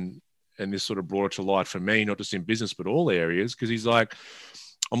ago, and this sort of brought it to light for me, not just in business, but all areas, because he's like,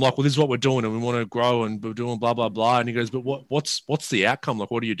 I'm like, well, this is what we're doing and we want to grow and we're doing blah, blah, blah. And he goes, but what's the outcome?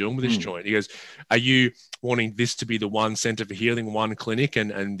 Like, what are you doing with this joint? He goes, are you wanting this to be the one center for healing, one clinic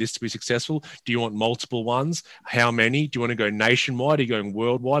and this to be successful? Do you want multiple ones? How many? Do you want to go nationwide? Are you going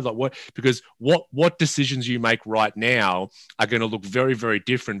worldwide? Like what? Because what decisions you make right now are going to look very, very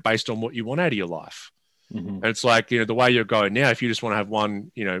different based on what you want out of your life. Mm-hmm. And it's like, the way you're going now, if you just want to have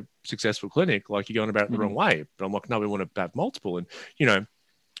one, successful clinic, like you're going about it the wrong way. But I'm like, no, we want to have multiple. And,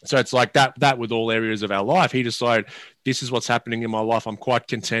 so it's like that with all areas of our life. He decided this is what's happening in my life. I'm quite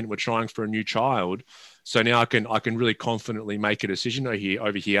content. We're trying for a new child. So now I can really confidently make a decision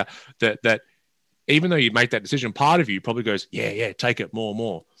over here that even though you make that decision, part of you probably goes, yeah, take it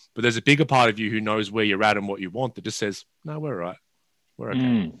more. But there's a bigger part of you who knows where you're at and what you want that just says, no, we're all right. We're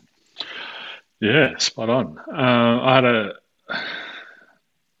okay. Yeah, spot on. I had a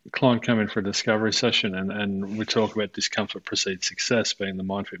client come in for a discovery session and we talk about discomfort precedes success being the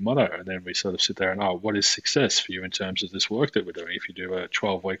Mindfit motto. And then we sort of sit there and, what is success for you in terms of this work that we're doing? If you do a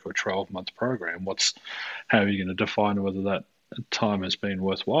 12-week or 12-month program, how are you going to define whether that time has been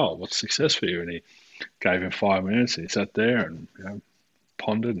worthwhile? What's success for you? And he gave him 5 minutes and he sat there and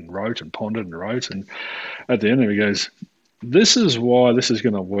pondered and wrote and pondered and wrote. And at the end of it, he goes, this is why this is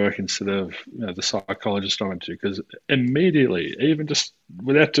going to work instead of the psychologist I went to, because immediately, even just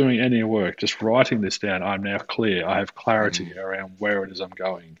without doing any work, just writing this down, I'm now clear. I have clarity around where it is I'm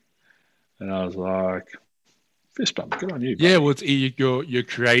going. And I was like, fist bump, good on you, buddy. Yeah, well, you're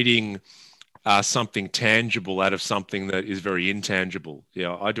creating something tangible out of something that is very intangible.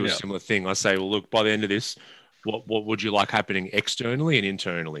 Yeah, I do a similar thing. I say, well, look, by the end of this, what would you like happening externally and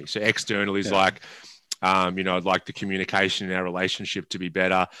internally? So externally is like, I'd like the communication in our relationship to be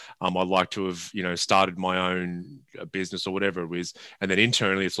better. I'd like to have, started my own business or whatever it is. And then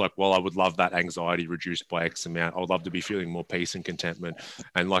internally, it's like, well, I would love that anxiety reduced by X amount. I would love to be feeling more peace and contentment.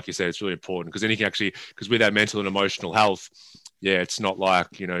 And like you said, it's really important because then you can actually, because with our mental and emotional health, it's not like,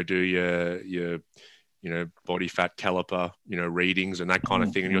 do your body fat caliper, readings and that kind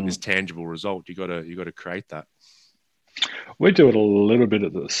of thing. And you got this tangible result. You got to create that. We do it a little bit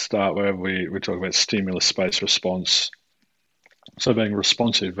at the start where we talk about stimulus-based response. So being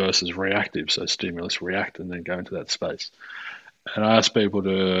responsive versus reactive. So stimulus, react, and then go into that space. And I ask people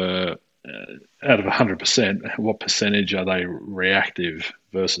to, out of 100%, what percentage are they reactive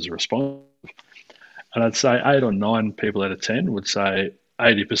versus responsive? And I'd say 8 or 9 people out of 10 would say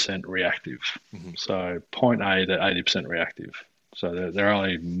 80% reactive. Mm-hmm. So 0.8 to 80% reactive. So they're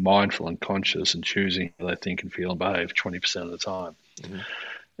only mindful and conscious and choosing how they think and feel and behave 20% of the time. Mm-hmm.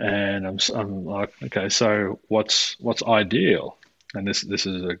 And I'm like, okay, so what's ideal? And this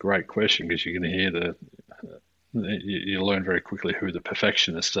is a great question because you're going to hear you learn very quickly who the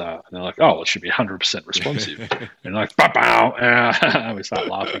perfectionists are. And they're like, oh, well, it should be 100% responsive. And like, bow, and we start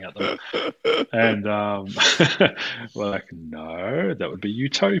laughing at them. And we're like, no, that would be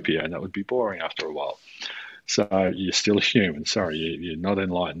utopia and that would be boring after a while. So you're still human. Sorry, you're not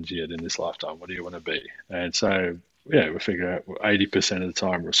enlightened yet in this lifetime. What do you want to be? And so, we figure out 80% of the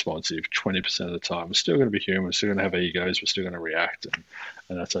time responsive, 20% of the time we're still going to be human. We're still going to have egos. We're still going to react,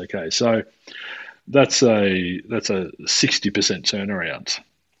 and that's okay. So that's a 60% turnaround.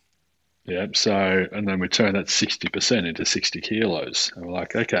 Yeah. So, and then we turn that 60% into 60 kilos. And we're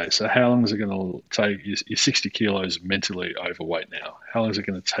like, okay, so how long is it going to take? You're 60 kilos mentally overweight now. How long is it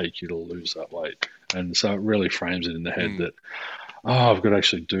going to take you to lose that weight? And so it really frames it in the head that, I've got to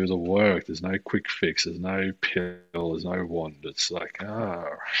actually do the work. There's no quick fix. There's no pill. There's no wand. It's like,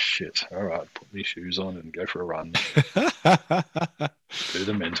 shit. All right, put my shoes on and go for a run. Do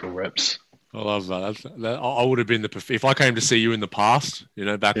the mental reps. I love that. I would have been if I came to see you in the past,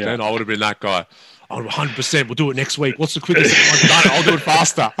 back then, I would have been that guy. 100%. We'll do it next week. What's the quickest someone's done it? I'll do it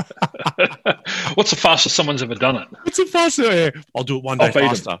faster. What's the fastest someone's ever done it? What's the fastest? Yeah. I'll do it one day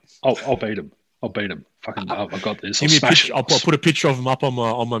faster. I'll beat him. I'll beat him. Fucking, I've got this. I'll put a picture of him up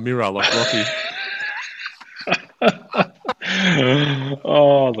on my mirror like Rocky.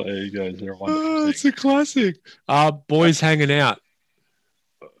 Oh, there you go. They're wonderful. It's a classic. Boys hanging out.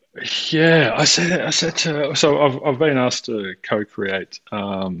 Yeah, I said to. So I've been asked to co-create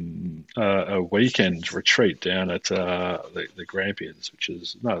a weekend retreat down at the Grampians, which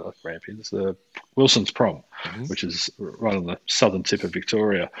is not Grampians, the Wilson's Prom, which is right on the southern tip of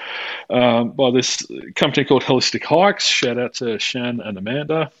Victoria, by this company called Holistic Hikes. Shout out to Shan and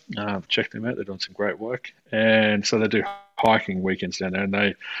Amanda. Check them out; they're doing some great work, and so they do hiking weekends down there,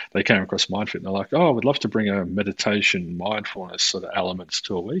 and they came across MindFit and they're like, oh, we'd love to bring a meditation, mindfulness sort of elements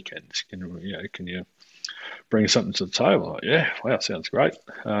to a weekend. Can you bring something to the table? I'm like, yeah, wow, sounds great.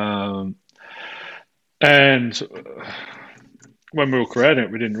 And when we were creating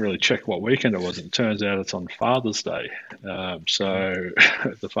it, we didn't really check what weekend it was. And it turns out it's on Father's Day. So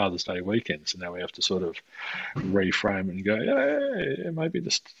the Father's Day weekend. So now we have to sort of reframe and go, yeah, maybe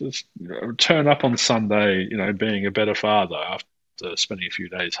just turn up on Sunday, being a better father after spending a few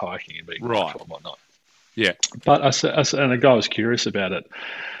days hiking and being right and whatnot. Yeah. But I said, and the guy was curious about it.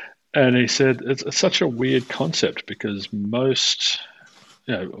 And he said, it's such a weird concept because most...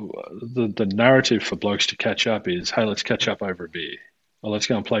 the narrative for blokes to catch up is, hey, let's catch up over a beer, or let's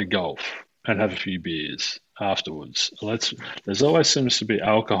go and play golf and have a few beers afterwards. There's always seems to be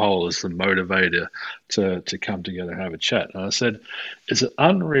alcohol as the motivator to come together and have a chat. And I said, is it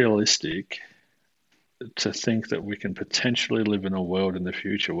unrealistic to think that we can potentially live in a world in the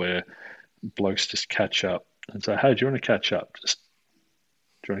future where blokes just catch up and say, hey, do you want to catch up? Do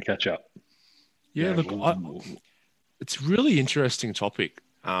you want to catch up? Yeah, look, it's a really interesting topic.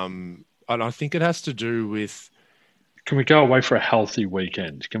 And I think it has to do with... Can we go away for a healthy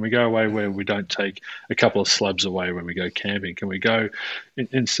weekend? Can we go away where we don't take a couple of slabs away when we go camping? Can we go,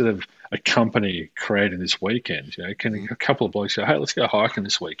 instead of a company creating this weekend, can a couple of blokes go, hey, let's go hiking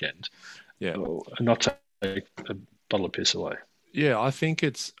this weekend? Yeah. And not take a bottle of piss away. Yeah, I think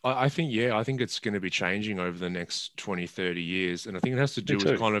it's going to be changing over the next 20, 30 years. And I think it has to do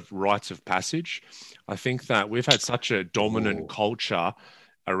with kind of rites of passage. I think that we've had such a dominant culture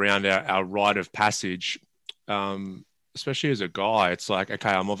around our rite of passage, especially as a guy. It's like,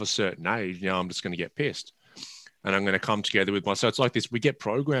 okay, I'm of a certain age, I'm just going to get pissed. And I'm going to come together with myself. It's like this, we get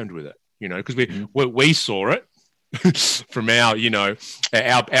programmed with it, because we saw it. from our,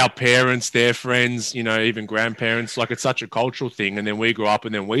 our parents, their friends, even grandparents. Like, it's such a cultural thing. And then we grow up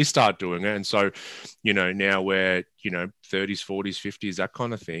and then we start doing it. And so, now we're, 30s, 40s, 50s, that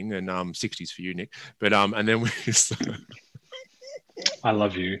kind of thing. And 60s for you, Nick. But and then we I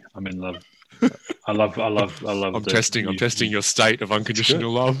love you. I'm in love. I love. I'm testing your state of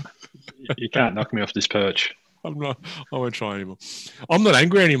unconditional love. You can't knock me off this perch. I won't try anymore. I'm not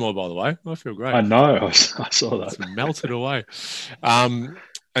angry anymore, by the way. I feel great. I know. I saw that. It's melted away. And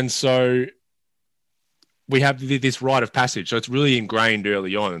so we have this rite of passage. So it's really ingrained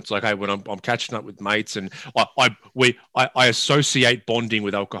early on. It's like, hey, when I'm catching up with mates, and I associate bonding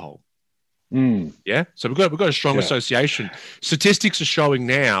with alcohol. Yeah. So we've got a strong association. Statistics are showing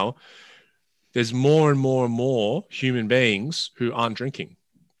now there's more and more and more human beings who aren't drinking.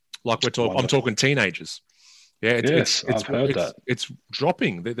 Like I'm talking teenagers. Yeah, I've heard that. It's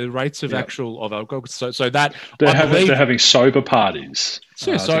dropping the rates of of alcohol. So that they're having sober parties.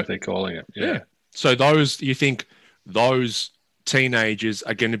 I think they're calling it. Yeah. So you think those teenagers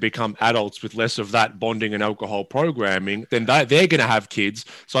are going to become adults with less of that bonding and alcohol programming, then they're going to have kids.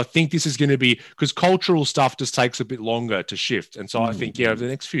 So I think this is going to be, because cultural stuff just takes a bit longer to shift. And so I think, over the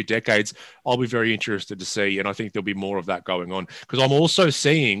next few decades, I'll be very interested to see, and I think there'll be more of that going on. Because I'm also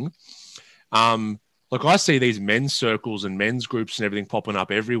seeing, like, I see these men's circles and men's groups and everything popping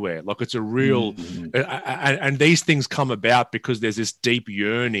up everywhere. Like, it's a real, and these things come about because there's this deep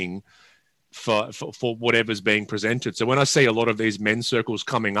yearning for whatever's being presented. So when I see a lot of these men's circles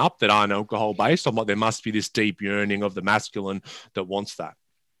coming up that aren't alcohol based, I'm like, there must be this deep yearning of the masculine that wants that.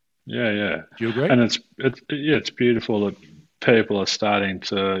 Yeah. Do you agree? And it's beautiful that people are starting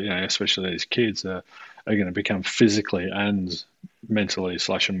to, especially these kids are going to become physically and mentally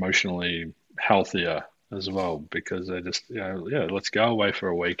 / emotionally healthier as well, because they just, let's go away for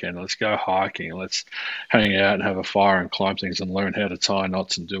a weekend, let's go hiking, let's hang out and have a fire and climb things and learn how to tie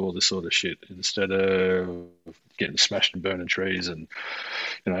knots and do all this sort of shit, instead of getting smashed and burning trees and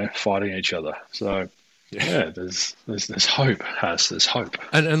fighting each other. So there's hope. There's hope.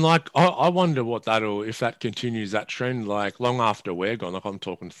 And like, I wonder what if that continues, that trend, like, long after we're gone, like, I'm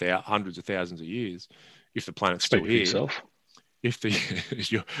talking hundreds of thousands of years, if the planet's still here. Yourself. If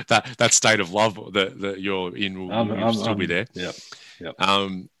that state of love that you're in will still be there. Yeah.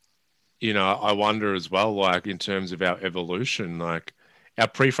 I wonder as well, like, in terms of our evolution, like, our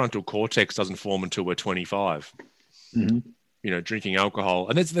prefrontal cortex doesn't form until we're 25. Drinking alcohol,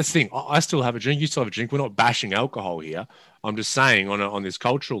 and that's the thing. I still have a drink. You still have a drink. We're not bashing alcohol here. I'm just saying, on this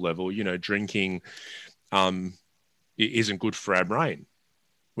cultural level, drinking isn't good for our brain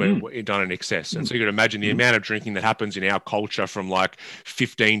when done in excess. And so you can imagine the amount of drinking that happens in our culture from like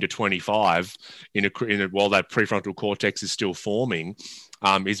 15 to 25 while that prefrontal cortex is still forming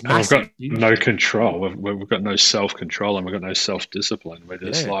is massive. We've got no control. We've got no self-control, and we've got no self-discipline. We're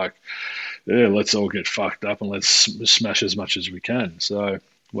just let's all get fucked up and let's smash as much as we can. So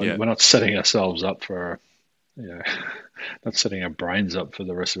we're not setting ourselves up for, not setting our brains up for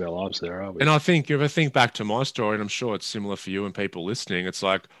the rest of our lives there, are we? And I think, if I think back to my story, and I'm sure it's similar for you and people listening, it's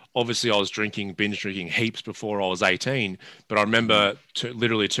like, obviously I was binge drinking heaps before I was 18, but I remember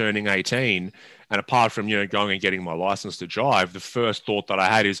literally turning 18, and apart from, going and getting my license to drive, the first thought that I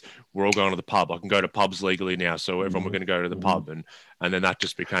had is, we're all going to the pub. I can go to pubs legally now, so everyone we're going to go to the pub, and then that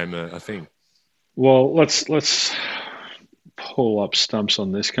just became a thing. Well, let's pull up stumps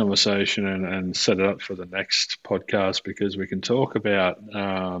on this conversation and set it up for the next podcast, because we can talk about, we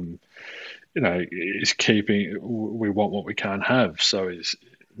want what we can't have. So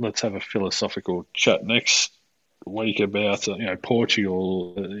let's have a philosophical chat next week about,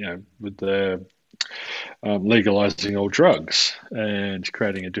 Portugal, with their legalizing all drugs and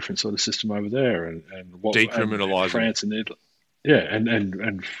creating a different sort of system over there, and what decriminalizing France and Italy. Yeah,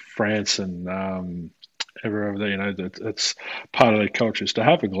 and France and everywhere over there, that's part of their culture is to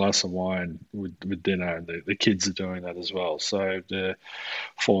have a glass of wine with dinner, and the kids are doing that as well. So they're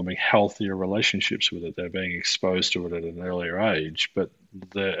forming healthier relationships with it. They're being exposed to it at an earlier age, but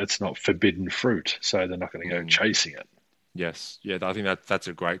it's not forbidden fruit, so they're not going to go chasing it. Yes, yeah, I think that's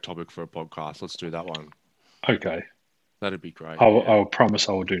a great topic for a podcast. Let's do that one. Okay, that'd be great. I'll promise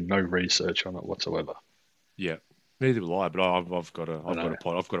I will do no research on it whatsoever. Yeah. Neither will I, but I've got a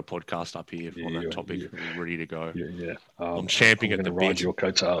podcast up here on that topic, ready to go. Yeah. I'm champing at the bit. Ride your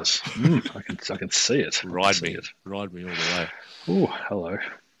coattails. I can see it. Ride me all the way. Oh, hello.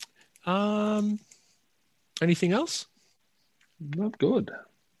 Anything else? Not good.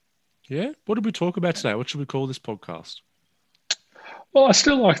 Yeah. What did we talk about today? What should we call this podcast? Well, I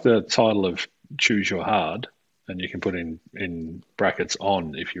still like the title of Choose Your Hard, and you can put in brackets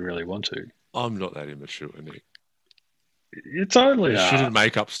on if you really want to. I'm not that immature, Nick. You totally You are. shouldn't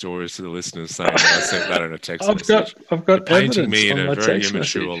make up stories to the listeners saying that I sent that in a text I've message. got You're painting evidence me in on a my very text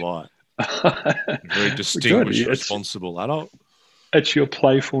immature message. light. A very distinguished, responsible adult. It's your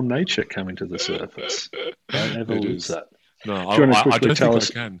playful nature coming to the surface. Don't ever It lose is. that. No, Do you want to I quickly don't tell think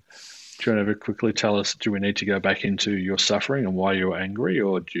us? I can. Do you want to quickly tell us? Do we need to go back into your suffering and why you're angry,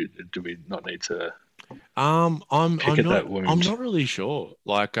 or do we not need to pick at that wound? I'm not really sure.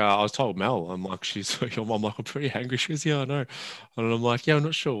 Like I was told Mel, I'm like, I'm like, I'm pretty angry. She goes, yeah, I know. And I'm like, yeah, I'm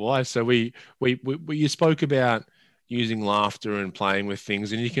not sure why. So we you spoke about using laughter and playing with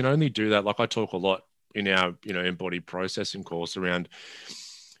things, and you can only do that. Like I talk a lot in our, embodied processing course around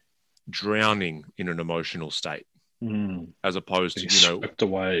drowning in an emotional state, as opposed Being to, swept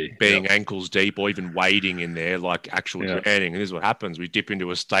away, being ankles deep or even wading in there, like actual drowning. And this is what happens. We dip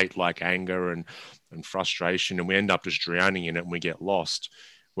into a state like anger and frustration, and we end up just drowning in it and we get lost.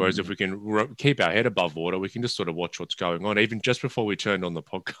 Whereas if we can keep our head above water, we can just sort of watch what's going on. Even just before we turned on the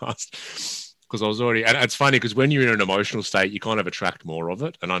podcast, because I was already, and it's funny because when you're in an emotional state, you kind of attract more of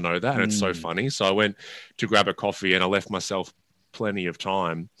it. And I know that. And it's so funny. So I went to grab a coffee and I left myself plenty of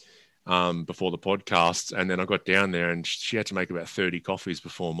time before the podcast, and then I got down there and she had to make about 30 coffees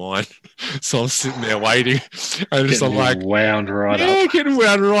before mine. So I was sitting there waiting and just I'm like wound right up. Getting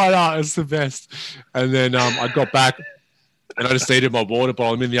wound right up. It's the best. And then I got back and I just needed my water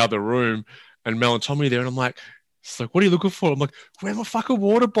bottle. I'm in the other room and Mel and Tommy there, and I'm like, it's like, what are you looking for? I'm like, where's my fucking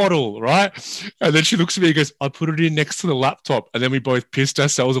water bottle, right? And then she looks at me and goes, I put it in next to the laptop. And then we both pissed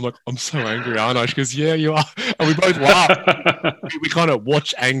ourselves. I'm like, I'm so angry, aren't I? She goes, yeah, you are. And we both laughed. We kind of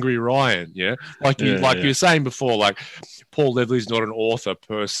watch Angry Ryan, yeah? Like you were saying before, like Paul Levely's not an author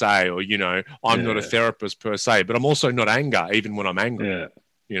per se, or, I'm not a therapist per se, but I'm also not anger, even when I'm angry.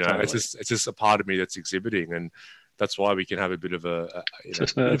 Yeah. Totally. It's just a part of me that's exhibiting, and that's why we can have a bit of it's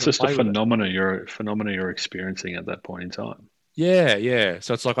just a phenomena you're experiencing at that point in time. Yeah.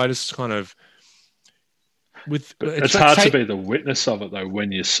 So it's like I just kind of it's hard to be the witness of it though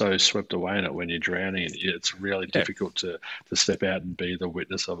when you're so swept away in it, when you're drowning in it. It's really difficult to step out and be the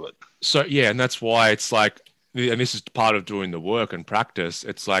witness of it. So and that's why it's like, and this is part of doing the work and practice.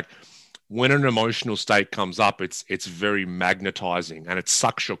 It's like when an emotional state comes up, it's very magnetizing and it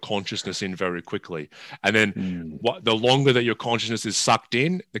sucks your consciousness in very quickly. And then the longer that your consciousness is sucked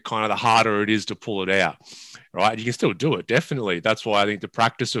in, the harder it is to pull it out, right? You can still do it, definitely. That's why I think the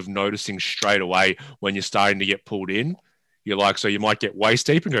practice of noticing straight away when you're starting to get pulled in, you're like, so you might get waist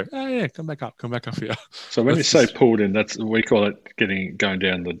deep and go, oh yeah, come back up here. So when you say pulled in, we call it going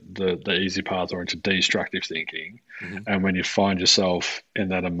down the easy path or into destructive thinking. And when you find yourself in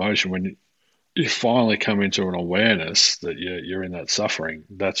that emotion, when you finally come into an awareness that you're in that suffering,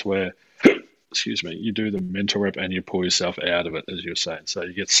 that's where, excuse me, you do the mental rep and you pull yourself out of it, as you're saying. So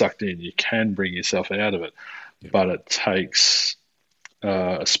you get sucked in, you can bring yourself out of it, but it takes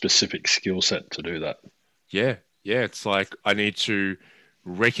a specific skill set to do that. Yeah, it's like I need to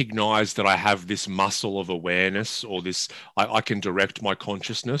recognize that I have this muscle of awareness, or this, I can direct my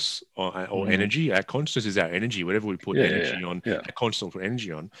consciousness or energy. Our consciousness is our energy, whatever we put energy on, our consciousness will put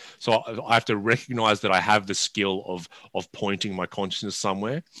energy on. So I have to recognize that I have the skill of pointing my consciousness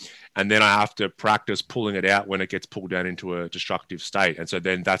somewhere. And then I have to practice pulling it out when it gets pulled down into a destructive state. And so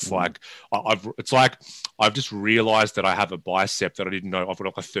then that's like, I've just realized that I have a bicep that I didn't know. I've got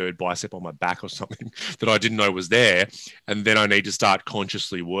like a third bicep on my back or something that I didn't know was there. And then I need to start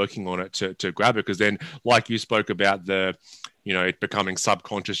consciously working on it to grab it. Because then, like you spoke about it becoming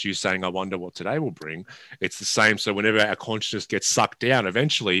subconscious, you saying, I wonder what today will bring. It's the same. So whenever our consciousness gets sucked down,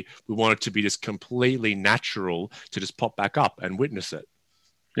 eventually we want it to be just completely natural to just pop back up and witness it.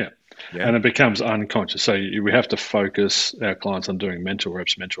 Yeah. And it becomes unconscious. So we have to focus our clients on doing mental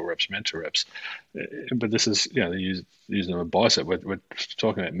reps. But this is, using a bicep. We're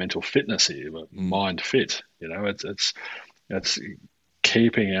talking about mental fitness here, mind fit. It's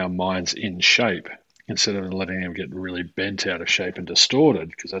keeping our minds in shape instead of letting them get really bent out of shape and distorted,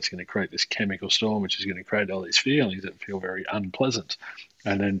 because that's going to create this chemical storm, which is going to create all these feelings that feel very unpleasant.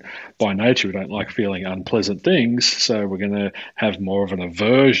 And then by nature, we don't like feeling unpleasant things. So we're going to have more of an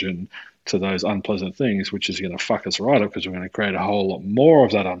aversion to those unpleasant things, which is going to fuck us right up, because we're going to create a whole lot more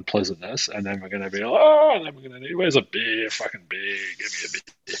of that unpleasantness. And then we're going to be like, and then we're going to need, where's a beer? Fucking beer. Give me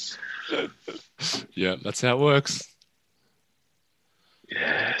a beer. Yeah, that's how it works.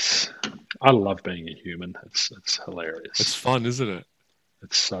 Yes. I love being a human. It's hilarious. It's fun, isn't it?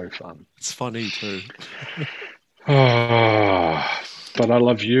 It's so fun. It's funny too. But I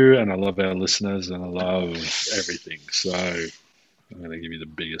love you, and I love our listeners, and I love everything. So I'm going to give you the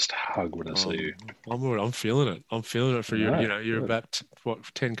biggest hug when I see you. I'm feeling it. I'm feeling it for you. You're about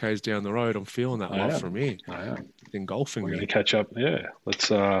 10 k's down the road. I'm feeling that love from you. I am. Then golfing. We're going to catch up. Yeah. Let's.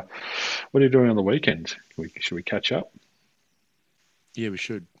 What are you doing on the weekend? Should we catch up? Yeah, we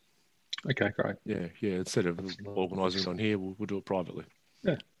should. Okay, great. Yeah. Instead of organising it on here, we'll do it privately.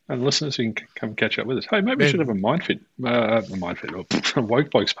 Yeah. And listeners, you can come catch up with us. Hey, maybe we should have a Woke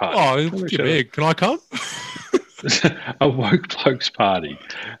Blokes party. Oh, can I come? A Woke Blokes party.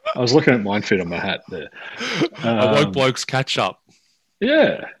 I was looking at MindFit on my hat there. A Woke Blokes catch up.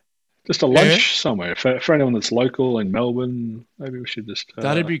 Yeah. Just a lunch somewhere. For anyone that's local in Melbourne, maybe we should just...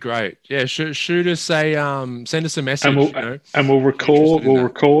 That'd be great. Yeah, shoot us send us a message. And we'll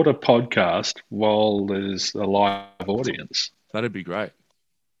record a podcast while there's a live audience. That'd be great.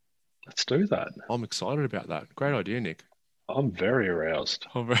 Let's do that. I'm excited about that. Great idea, Nick. I'm very aroused.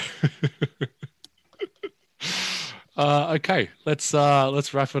 Okay, let's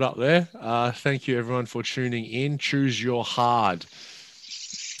wrap it up there. Thank you everyone for tuning in. Choose your hard.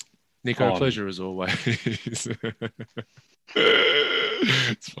 Nico, pleasure as always.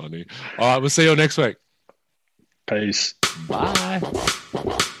 It's funny. All right, we'll see you next week. Peace. Bye.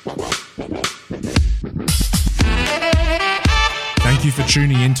 Thank you for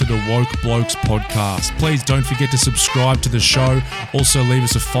tuning in to the Woke Blokes podcast. Please don't forget to subscribe to the show. Also leave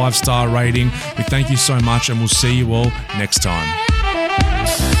us a 5-star rating. We thank you so much and we'll see you all next time.